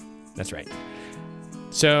Affable Chat. That's right.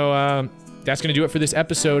 So that's going to do it for this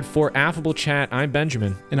episode. For Affable Chat, I'm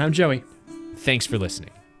Benjamin. And I'm Joey. Thanks for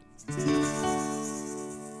listening.